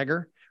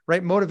Schwarzenegger,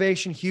 right?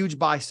 Motivation, huge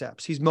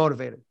biceps. He's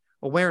motivated.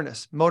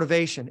 Awareness,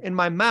 motivation. In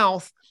my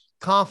mouth,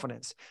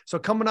 confidence. So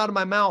coming out of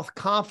my mouth,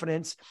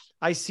 confidence,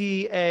 I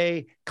see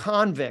a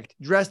convict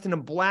dressed in a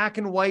black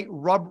and white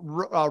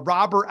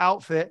robber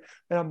outfit,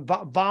 and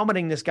I'm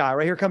vomiting this guy.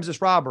 Right here comes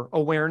this robber.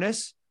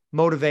 Awareness,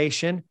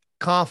 motivation,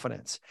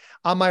 confidence.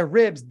 On my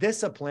ribs,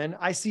 discipline.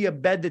 I see a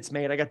bed that's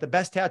made. I got the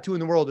best tattoo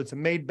in the world. It's a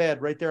made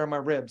bed right there on my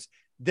ribs.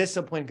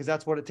 Discipline, because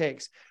that's what it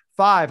takes.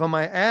 5, on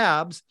my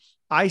abs,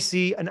 I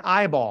see an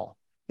eyeball.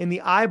 And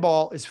the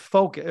eyeball is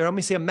focus. Or let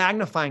me say a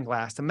magnifying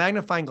glass. The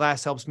magnifying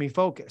glass helps me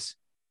focus.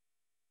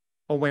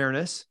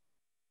 Awareness,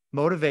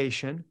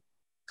 motivation,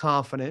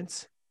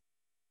 confidence,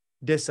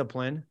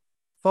 discipline,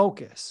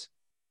 focus.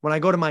 When I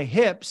go to my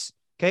hips,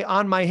 okay,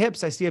 on my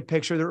hips, I see a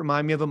picture that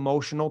reminds me of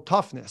emotional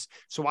toughness.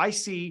 So I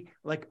see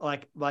like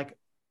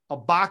a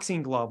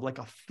boxing glove, like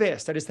a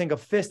fist. I just think a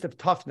fist of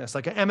toughness,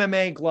 like an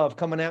MMA glove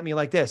coming at me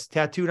like this,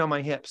 tattooed on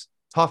my hips,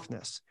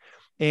 toughness.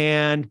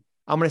 And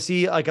I'm going to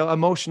see like an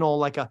emotional,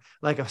 like a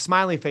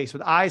smiley face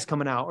with eyes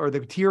coming out or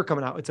the tear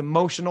coming out. It's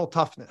emotional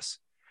toughness.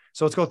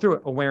 So let's go through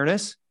it.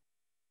 Awareness,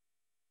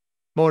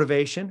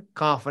 motivation,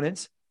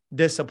 confidence,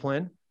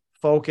 discipline,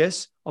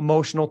 focus,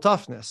 emotional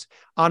toughness.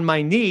 On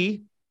my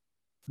knee,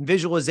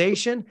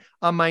 visualization.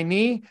 On my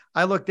knee,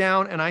 I look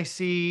down and I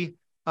see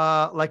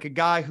like a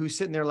guy who's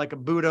sitting there like a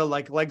Buddha,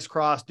 like legs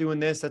crossed doing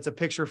this. That's a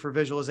picture for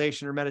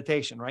visualization or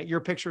meditation, right? Your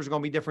picture is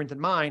going to be different than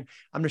mine.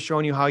 I'm just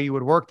showing you how you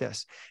would work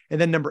this.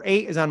 And then number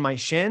 8 is on my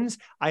shins.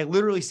 I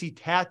literally see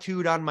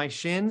tattooed on my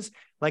shins,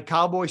 like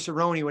Cowboy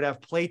Cerrone would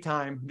have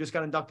playtime, who just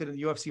got inducted in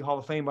the UFC Hall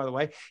of Fame, by the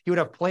way. He would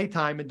have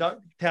playtime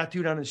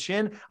tattooed on his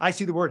shin. I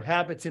see the word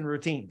habits and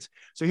routines.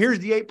 So here's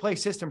the 8-play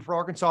system for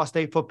Arkansas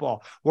State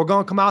football. We're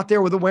going to come out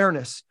there with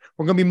awareness.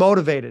 We're going to be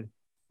motivated.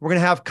 We're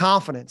going to have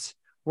confidence.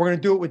 We're going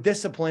to do it with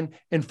discipline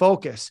and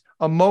focus,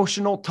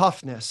 emotional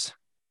toughness.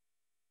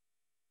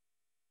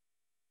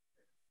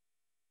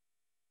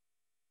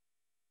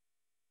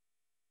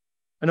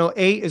 I know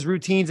 8 is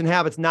routines and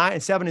habits, 9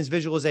 and 7 is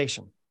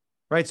visualization,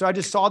 right? So I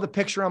just saw the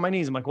picture on my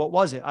knees. I'm like, what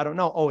was it? I don't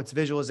know. Oh, it's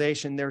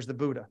visualization. There's the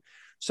Buddha.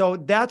 So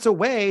that's a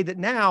way that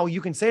now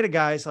you can say to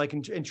guys, like,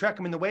 and track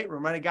them in the weight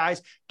room, right? A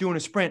guy's doing a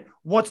sprint.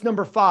 What's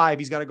number 5?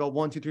 He's got to go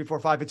 1, 2, 3, 4,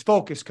 5. It's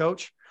focus,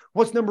 coach.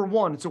 What's number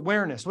 1? It's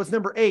awareness. What's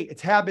number 8?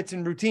 It's habits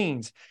and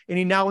routines. And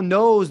he now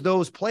knows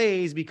those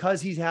plays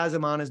because he has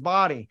them on his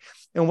body.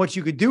 And what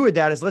you could do with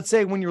that is, let's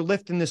say when you're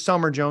lifting this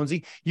summer,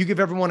 Jonesy, you give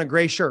everyone a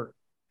gray shirt.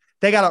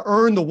 They got to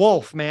earn the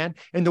wolf, man.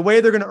 And the way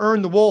they're going to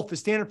earn the wolf is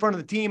stand in front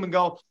of the team and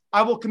go,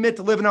 I will commit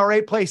to living our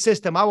 8-play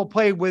system. I will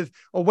play with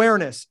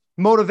awareness,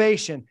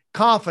 motivation,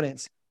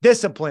 confidence,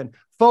 discipline,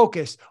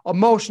 focus,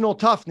 emotional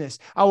toughness.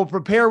 I will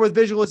prepare with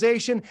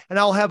visualization, and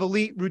I'll have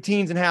elite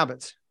routines and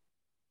habits.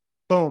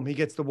 Boom, he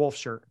gets the wolf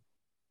shirt.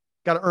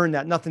 Got to earn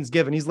that. Nothing's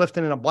given. He's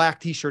lifting in a black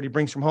t-shirt he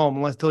brings from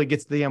home until he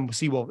gets the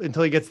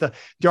until he gets the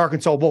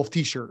Arkansas Wolf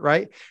t-shirt,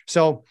 right?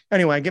 So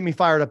anyway, get me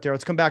fired up there.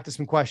 Let's come back to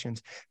some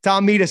questions.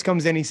 Tom Metis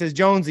comes in. He says,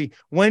 Jonesy,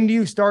 when do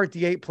you start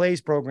the 8 plays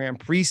program?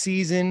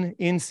 Preseason,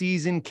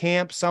 in-season,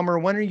 camp, summer?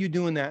 When are you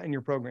doing that in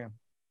your program?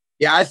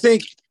 Yeah, I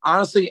think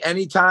honestly,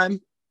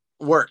 anytime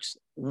works.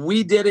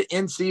 We did it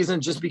in season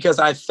just because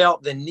I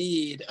felt the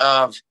need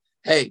of,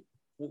 hey,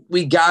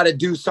 we got to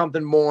do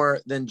something more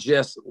than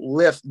just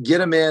get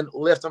them in,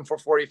 lift them for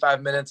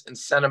 45 minutes and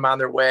send them on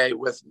their way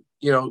with,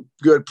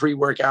 good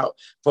pre-workout,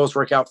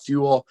 post-workout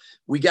fuel.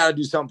 We got to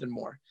do something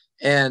more.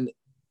 And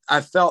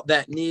I felt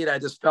that need. I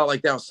just felt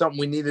like that was something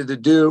we needed to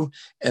do.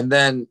 And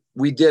then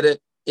we did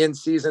it in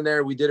season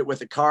there. We did it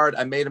with a card.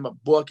 I made them a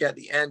book at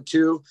the end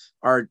too.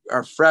 Our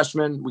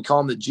freshmen, we call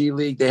them the G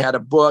League. They had a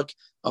book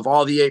of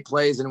all the 8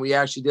 plays. And we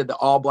actually did the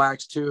All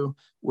Blacks too,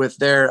 with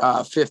their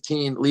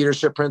 15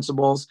 leadership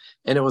principles.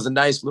 And it was a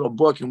nice little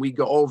book, and we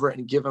go over it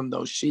and give them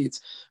those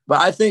sheets.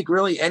 But I think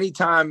really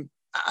anytime,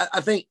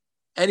 I think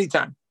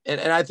anytime. And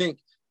I think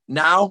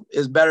now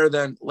is better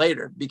than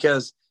later,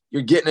 because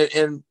you're getting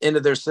it into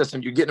their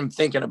system. You're getting them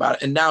thinking about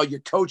it. And now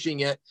you're coaching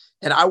it.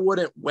 And I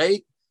wouldn't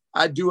wait.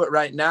 I'd do it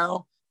right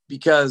now,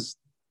 because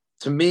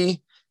to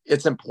me,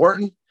 it's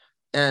important.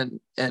 And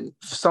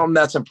something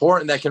that's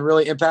important that can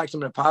really impact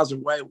them in a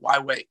positive way. Why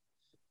wait?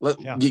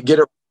 Get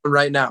it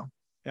right now.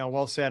 Yeah,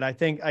 well said. I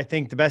think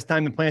the best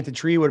time to plant a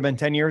tree would have been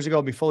 10 years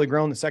ago, be fully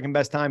grown. The second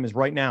best time is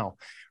right now,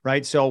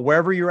 right? So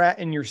wherever you're at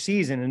in your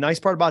season, the nice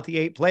part about the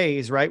 8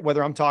 plays, right?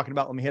 Whether I'm talking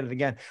about, let me hit it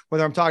again,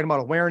 whether I'm talking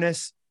about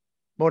awareness,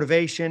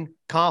 motivation,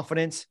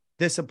 confidence,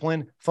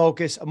 discipline,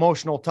 focus,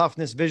 emotional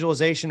toughness,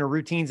 visualization, or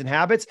routines and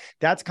habits,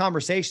 that's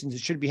conversations that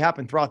should be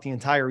happening throughout the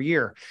entire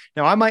year.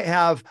 Now, I might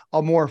have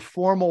a more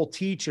formal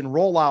teach and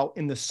rollout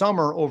in the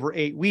summer over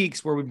 8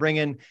 weeks where we bring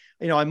in,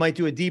 I might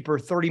do a deeper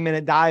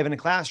 30-minute dive in a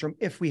classroom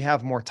if we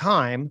have more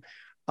time.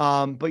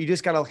 But you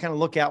just got to kind of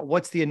look at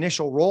what's the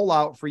initial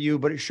rollout for you,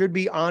 but it should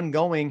be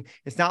ongoing.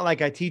 It's not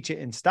like I teach it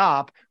and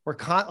stop. We're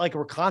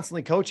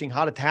constantly coaching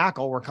how to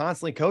tackle. We're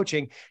constantly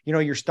coaching,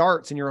 your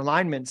starts and your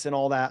alignments and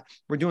all that.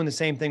 We're doing the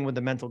same thing with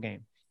the mental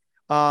game.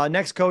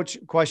 Next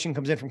question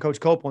comes in from Coach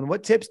Copeland.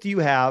 What tips do you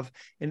have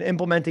in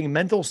implementing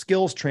mental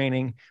skills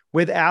training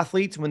with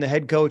athletes when the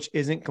head coach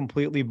isn't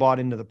completely bought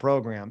into the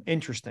program?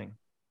 Interesting.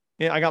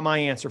 Yeah, I got my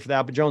answer for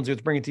that, but Jonesy,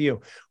 let's bring it to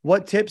you.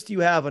 What tips do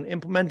you have on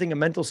implementing a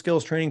mental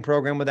skills training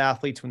program with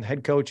athletes when the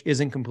head coach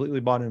isn't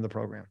completely bought into the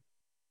program?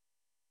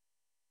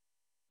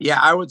 Yeah,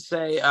 I would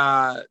say,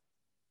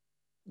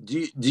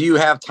 do you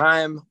have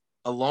time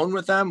alone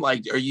with them?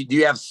 Like, do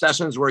you have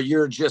sessions where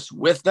you're just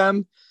with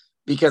them?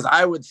 Because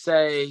I would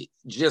say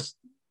just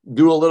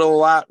do a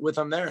lot with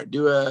them there.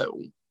 Do a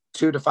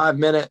 2 to 5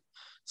 minute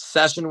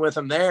session with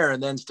them there,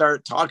 and then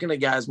start talking to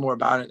guys more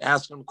about it and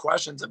asking them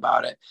questions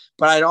about it.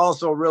 But I'd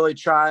also really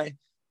try,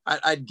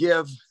 I'd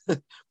give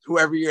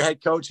whoever your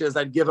head coach is,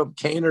 I'd give him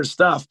Kaner's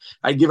stuff.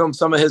 I'd give him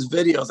some of his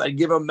videos. I'd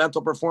give him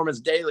Mental Performance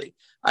Daily.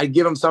 I'd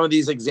give him some of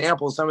these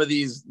examples, some of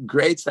these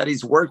greats that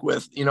he's worked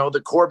with,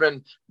 the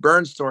Corbin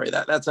Burns story.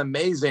 That's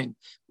amazing.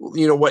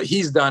 What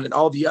he's done, and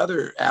all the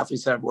other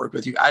athletes that I've worked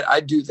with.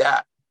 I'd do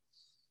that.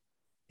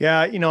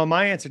 Yeah.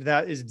 My answer to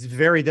that is it's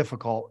very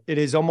difficult. It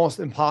is almost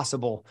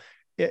impossible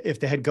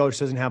if the head coach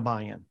doesn't have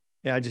buy-in.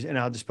 Yeah.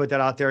 I'll just put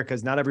that out there,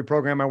 because not every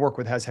program I work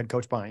with has head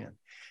coach buy-in.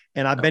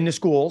 And I've been to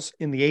schools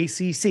in the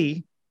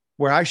ACC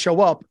where I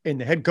show up and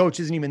the head coach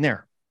isn't even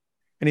there.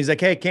 And he's like,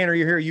 "Hey, Kaner,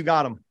 you're here. You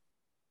got him."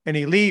 And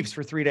he leaves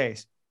for 3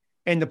 days.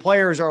 And the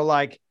players are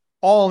like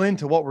all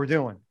into what we're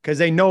doing because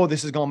they know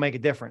this is going to make a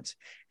difference.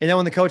 And then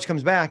when the coach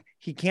comes back,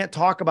 he can't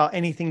talk about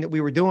anything that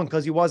we were doing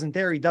because he wasn't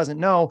there. He doesn't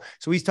know.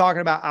 So he's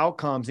talking about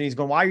outcomes, and he's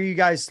going, "Why are you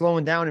guys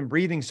slowing down and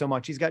breathing so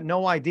much?" He's got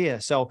no idea.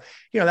 So,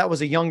 that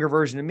was a younger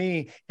version of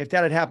me. If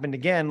that had happened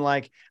again,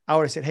 like I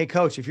would have said, "Hey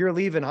coach, if you're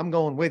leaving, I'm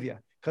going with you.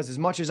 Because as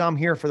much as I'm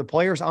here for the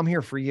players, I'm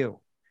here for you."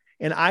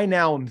 And I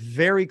now am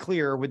very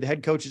clear with the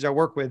head coaches I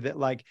work with that,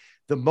 like,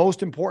 the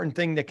most important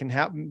thing that can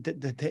happen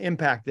to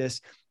impact this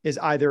is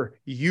either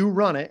you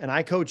run it and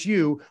I coach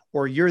you,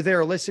 or you're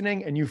there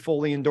listening and you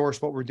fully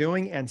endorse what we're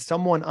doing. And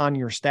someone on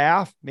your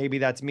staff, maybe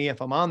that's me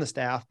if I'm on the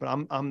staff, but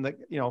I'm the,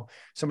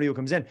 somebody who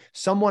comes in,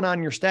 someone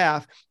on your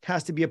staff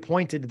has to be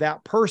appointed to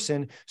that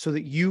person so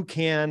that you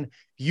can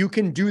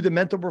do the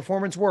mental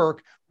performance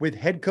work with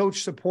head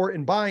coach support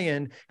and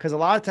buy-in. Because a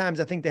lot of times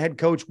I think the head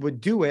coach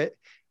would do it,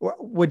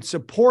 would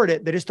support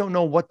it. They just don't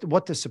know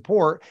what to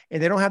support,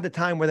 and they don't have the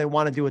time where they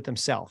want to do it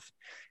themselves.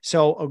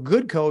 So a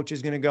good coach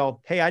is going to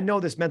go, "Hey, I know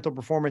this mental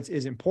performance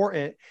is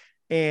important.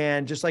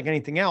 And just like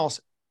anything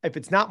else, if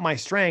it's not my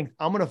strength,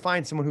 I'm going to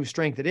find someone whose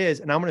strength it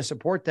is, and I'm going to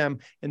support them,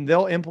 and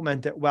they'll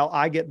implement it while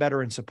I get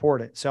better and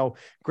support it." So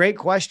great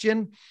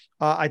question.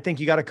 I think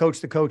you got to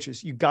coach the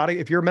coaches. You got to,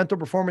 if you're a mental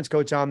performance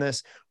coach on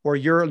this, or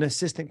you're an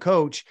assistant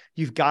coach,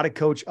 you've got to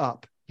coach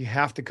up. You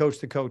have to coach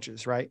the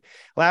coaches, right?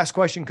 Last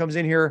question comes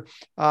in here.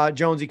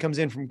 Jonesy comes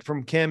in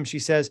from Kim. She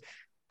says,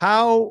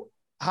 how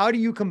do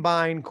you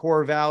combine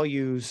core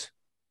values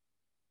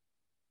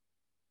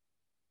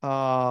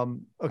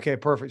Okay,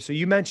 perfect. So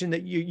you mentioned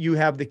that you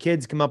have the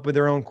kids come up with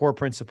their own core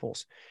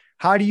principles.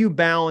 How do you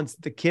balance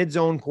the kids'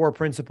 own core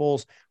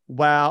principles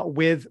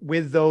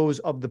with those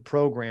of the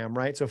program,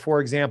 right? So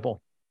for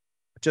example,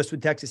 just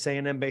with Texas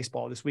A&M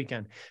baseball this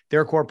weekend,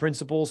 their core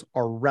principles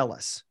are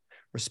RELIS: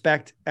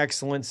 respect,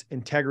 excellence,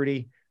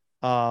 integrity,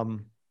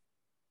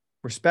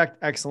 respect,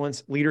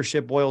 excellence,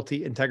 leadership,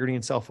 loyalty, integrity,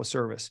 and selfless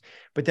service.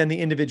 But then the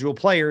individual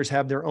players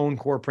have their own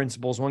core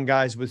principles. One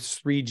guy's with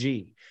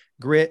 3G: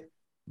 grit,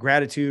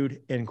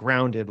 gratitude, and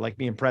grounded, like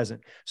being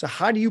present. So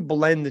how do you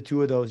blend the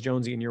two of those,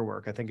 Jonesy, in your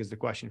work? I think is the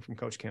question from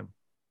Coach Kim.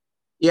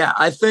 Yeah,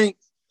 I think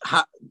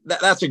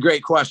that's a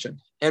great question.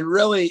 And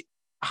really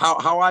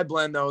how I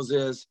blend those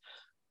is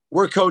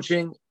we're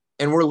coaching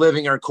and we're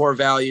living our core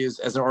values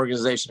as an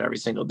organization every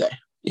single day.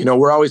 You know,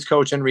 we're always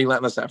coaching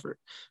relentless effort.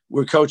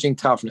 We're coaching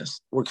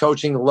toughness. We're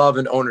coaching love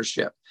and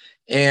ownership.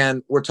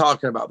 And we're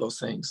talking about those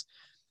things.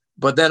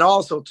 But then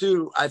also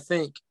too, I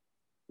think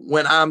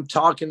when I'm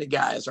talking to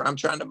guys or I'm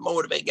trying to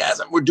motivate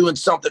guys, we're doing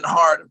something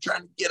hard. I'm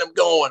trying to get them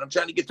going. I'm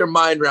trying to get their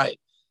mind right.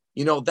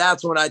 You know,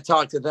 that's when I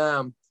talk to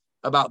them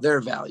about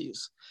their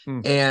values.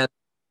 And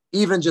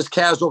even just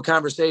casual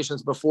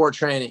conversations before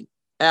training,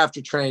 after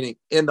training,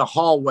 in the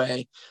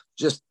hallway,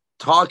 just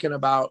talking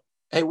about,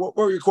 hey, what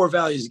were your core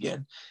values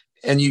again?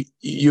 And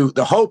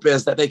the hope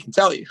is that they can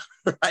tell you,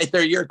 right?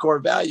 They're your core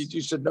values.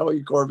 You should know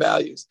your core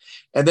values.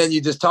 And then you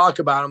just talk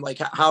about them, like,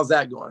 how's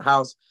that going?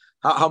 How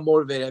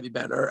motivated have you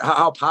been? Or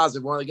how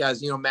positive? One of the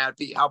guys, Matt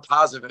P, how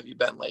positive have you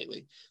been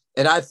lately?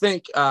 And I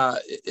think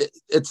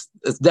it's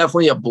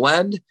definitely a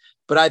blend,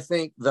 but I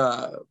think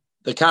the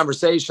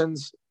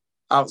conversations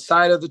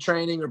outside of the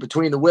training or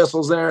between the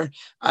whistles there,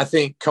 I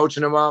think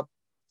coaching them up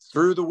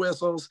through the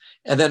whistles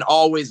and then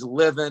always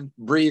living,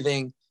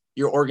 breathing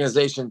your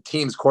organization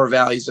team's core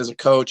values as a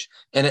coach.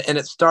 And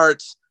it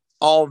starts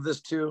all of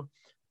this too.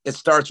 It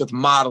starts with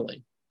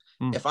modeling.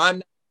 If I'm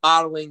not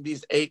modeling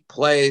these 8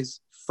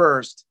 plays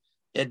first,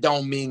 it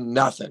don't mean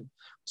nothing.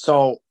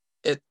 So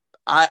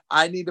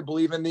I need to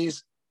believe in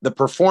these. The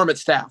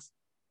performance staff,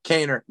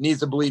 Kaner,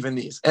 needs to believe in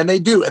these. And they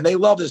do. And they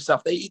love this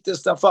stuff. They eat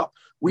this stuff up.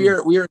 We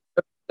are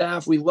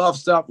staff. We love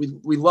stuff.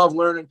 We love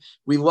learning.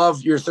 We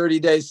love your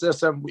 30-day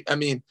system.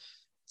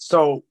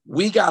 So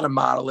we got to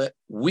model it.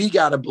 We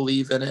got to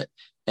believe in it.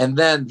 And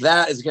then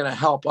that is going to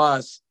help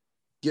us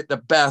get the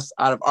best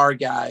out of our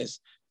guys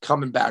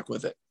coming back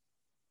with it.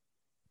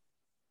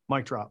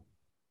 Mic drop.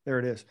 There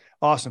it is.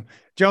 Awesome.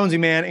 Jonesy,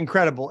 man,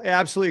 incredible.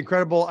 Absolutely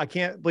incredible. I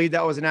can't believe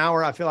that was an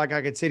hour. I feel like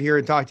I could sit here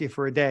and talk to you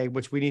for a day,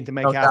 which we need to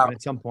make happen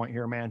at some point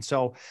here, man.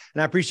 So,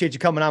 and I appreciate you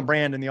coming on,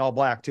 Brand, in the all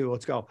black too.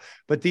 Let's go.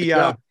 But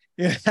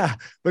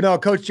but no,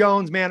 Coach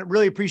Jones, man,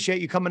 really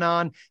appreciate you coming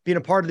on, being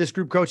a part of this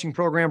group coaching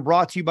program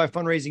brought to you by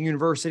Fundraising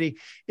University.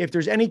 If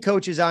there's any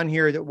coaches on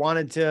here that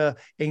wanted to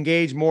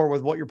engage more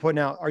with what you're putting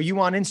out, are you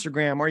on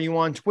Instagram? Are you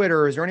on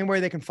Twitter? Is there any way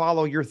they can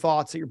follow your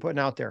thoughts that you're putting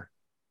out there?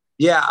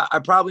 Yeah, I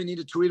probably need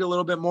to tweet a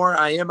little bit more.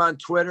 I am on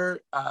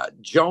Twitter,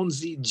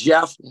 Jonesy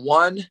Jeff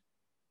 1.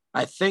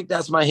 I think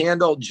that's my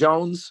handle,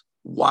 Jones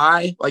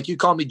Y. Like you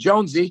call me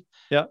Jonesy.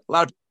 Yeah. A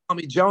lot of people call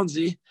me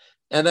Jonesy.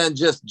 And then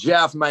just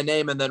Jeff, my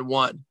name, and then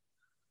 1.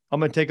 I'm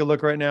going to take a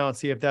look right now and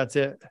see if that's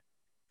it,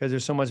 because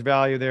there's so much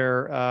value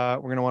there.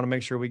 We're going to want to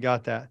make sure we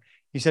got that.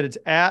 You said it's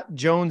at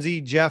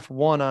Jonesy Jeff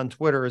 1 on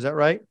Twitter. Is that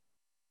right?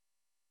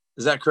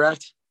 Is that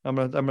correct? I'm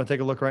going to take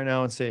a look right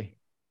now and see.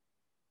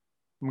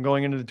 I'm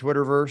going into the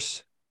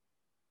Twitterverse.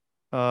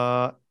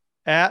 At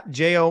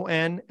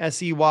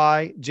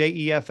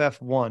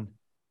JONSEYJEFF1.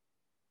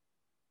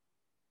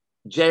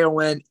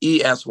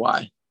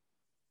 JONESY.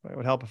 It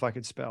would help if I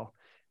could spell.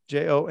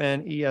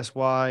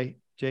 JONESYJEFF.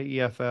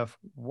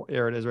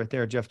 There it is right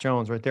there. Jeff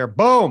Jones right there.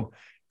 Boom.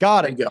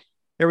 Got it.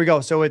 There we go.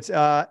 So it's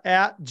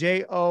at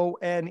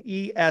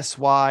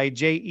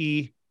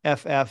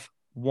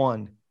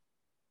JONESYJEFF1.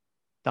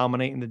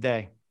 Dominating the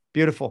day.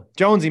 Beautiful.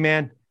 Jonesy,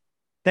 man.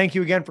 Thank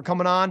you again for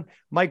coming on.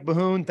 Mike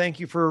Bahoon,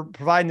 thank you for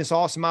providing this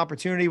awesome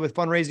opportunity with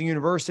Fundraising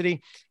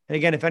University. And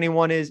again, if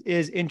anyone is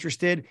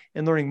interested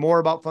in learning more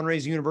about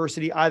Fundraising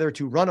University, either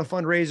to run a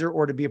fundraiser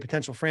or to be a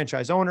potential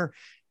franchise owner,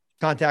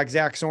 contact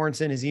Zach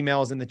Sorensen. His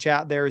email is in the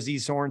chat there,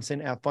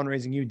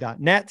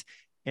 zsorensen@fundraisingu.net.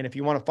 And if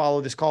you want to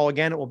follow this call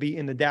again, it will be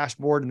in the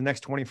dashboard in the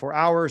next 24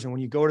 hours. And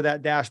when you go to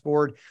that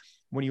dashboard,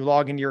 when you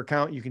log into your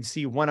account, you can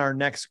see when our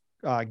next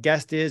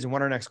guest is and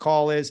when our next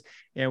call is.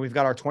 And we've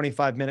got our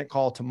 25-minute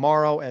call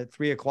tomorrow at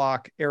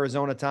 3:00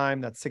 Arizona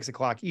time. That's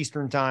 6:00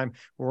 Eastern time,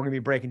 where we're going to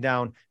be breaking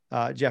down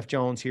Jeff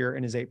Jones here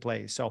in his 8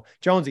 plays. So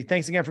Jonesy,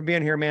 thanks again for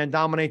being here, man.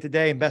 Dominate the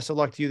day, and best of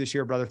luck to you this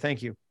year, brother.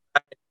 Thank you.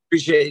 I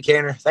appreciate it,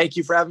 Kaner. Thank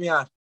you for having me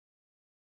on.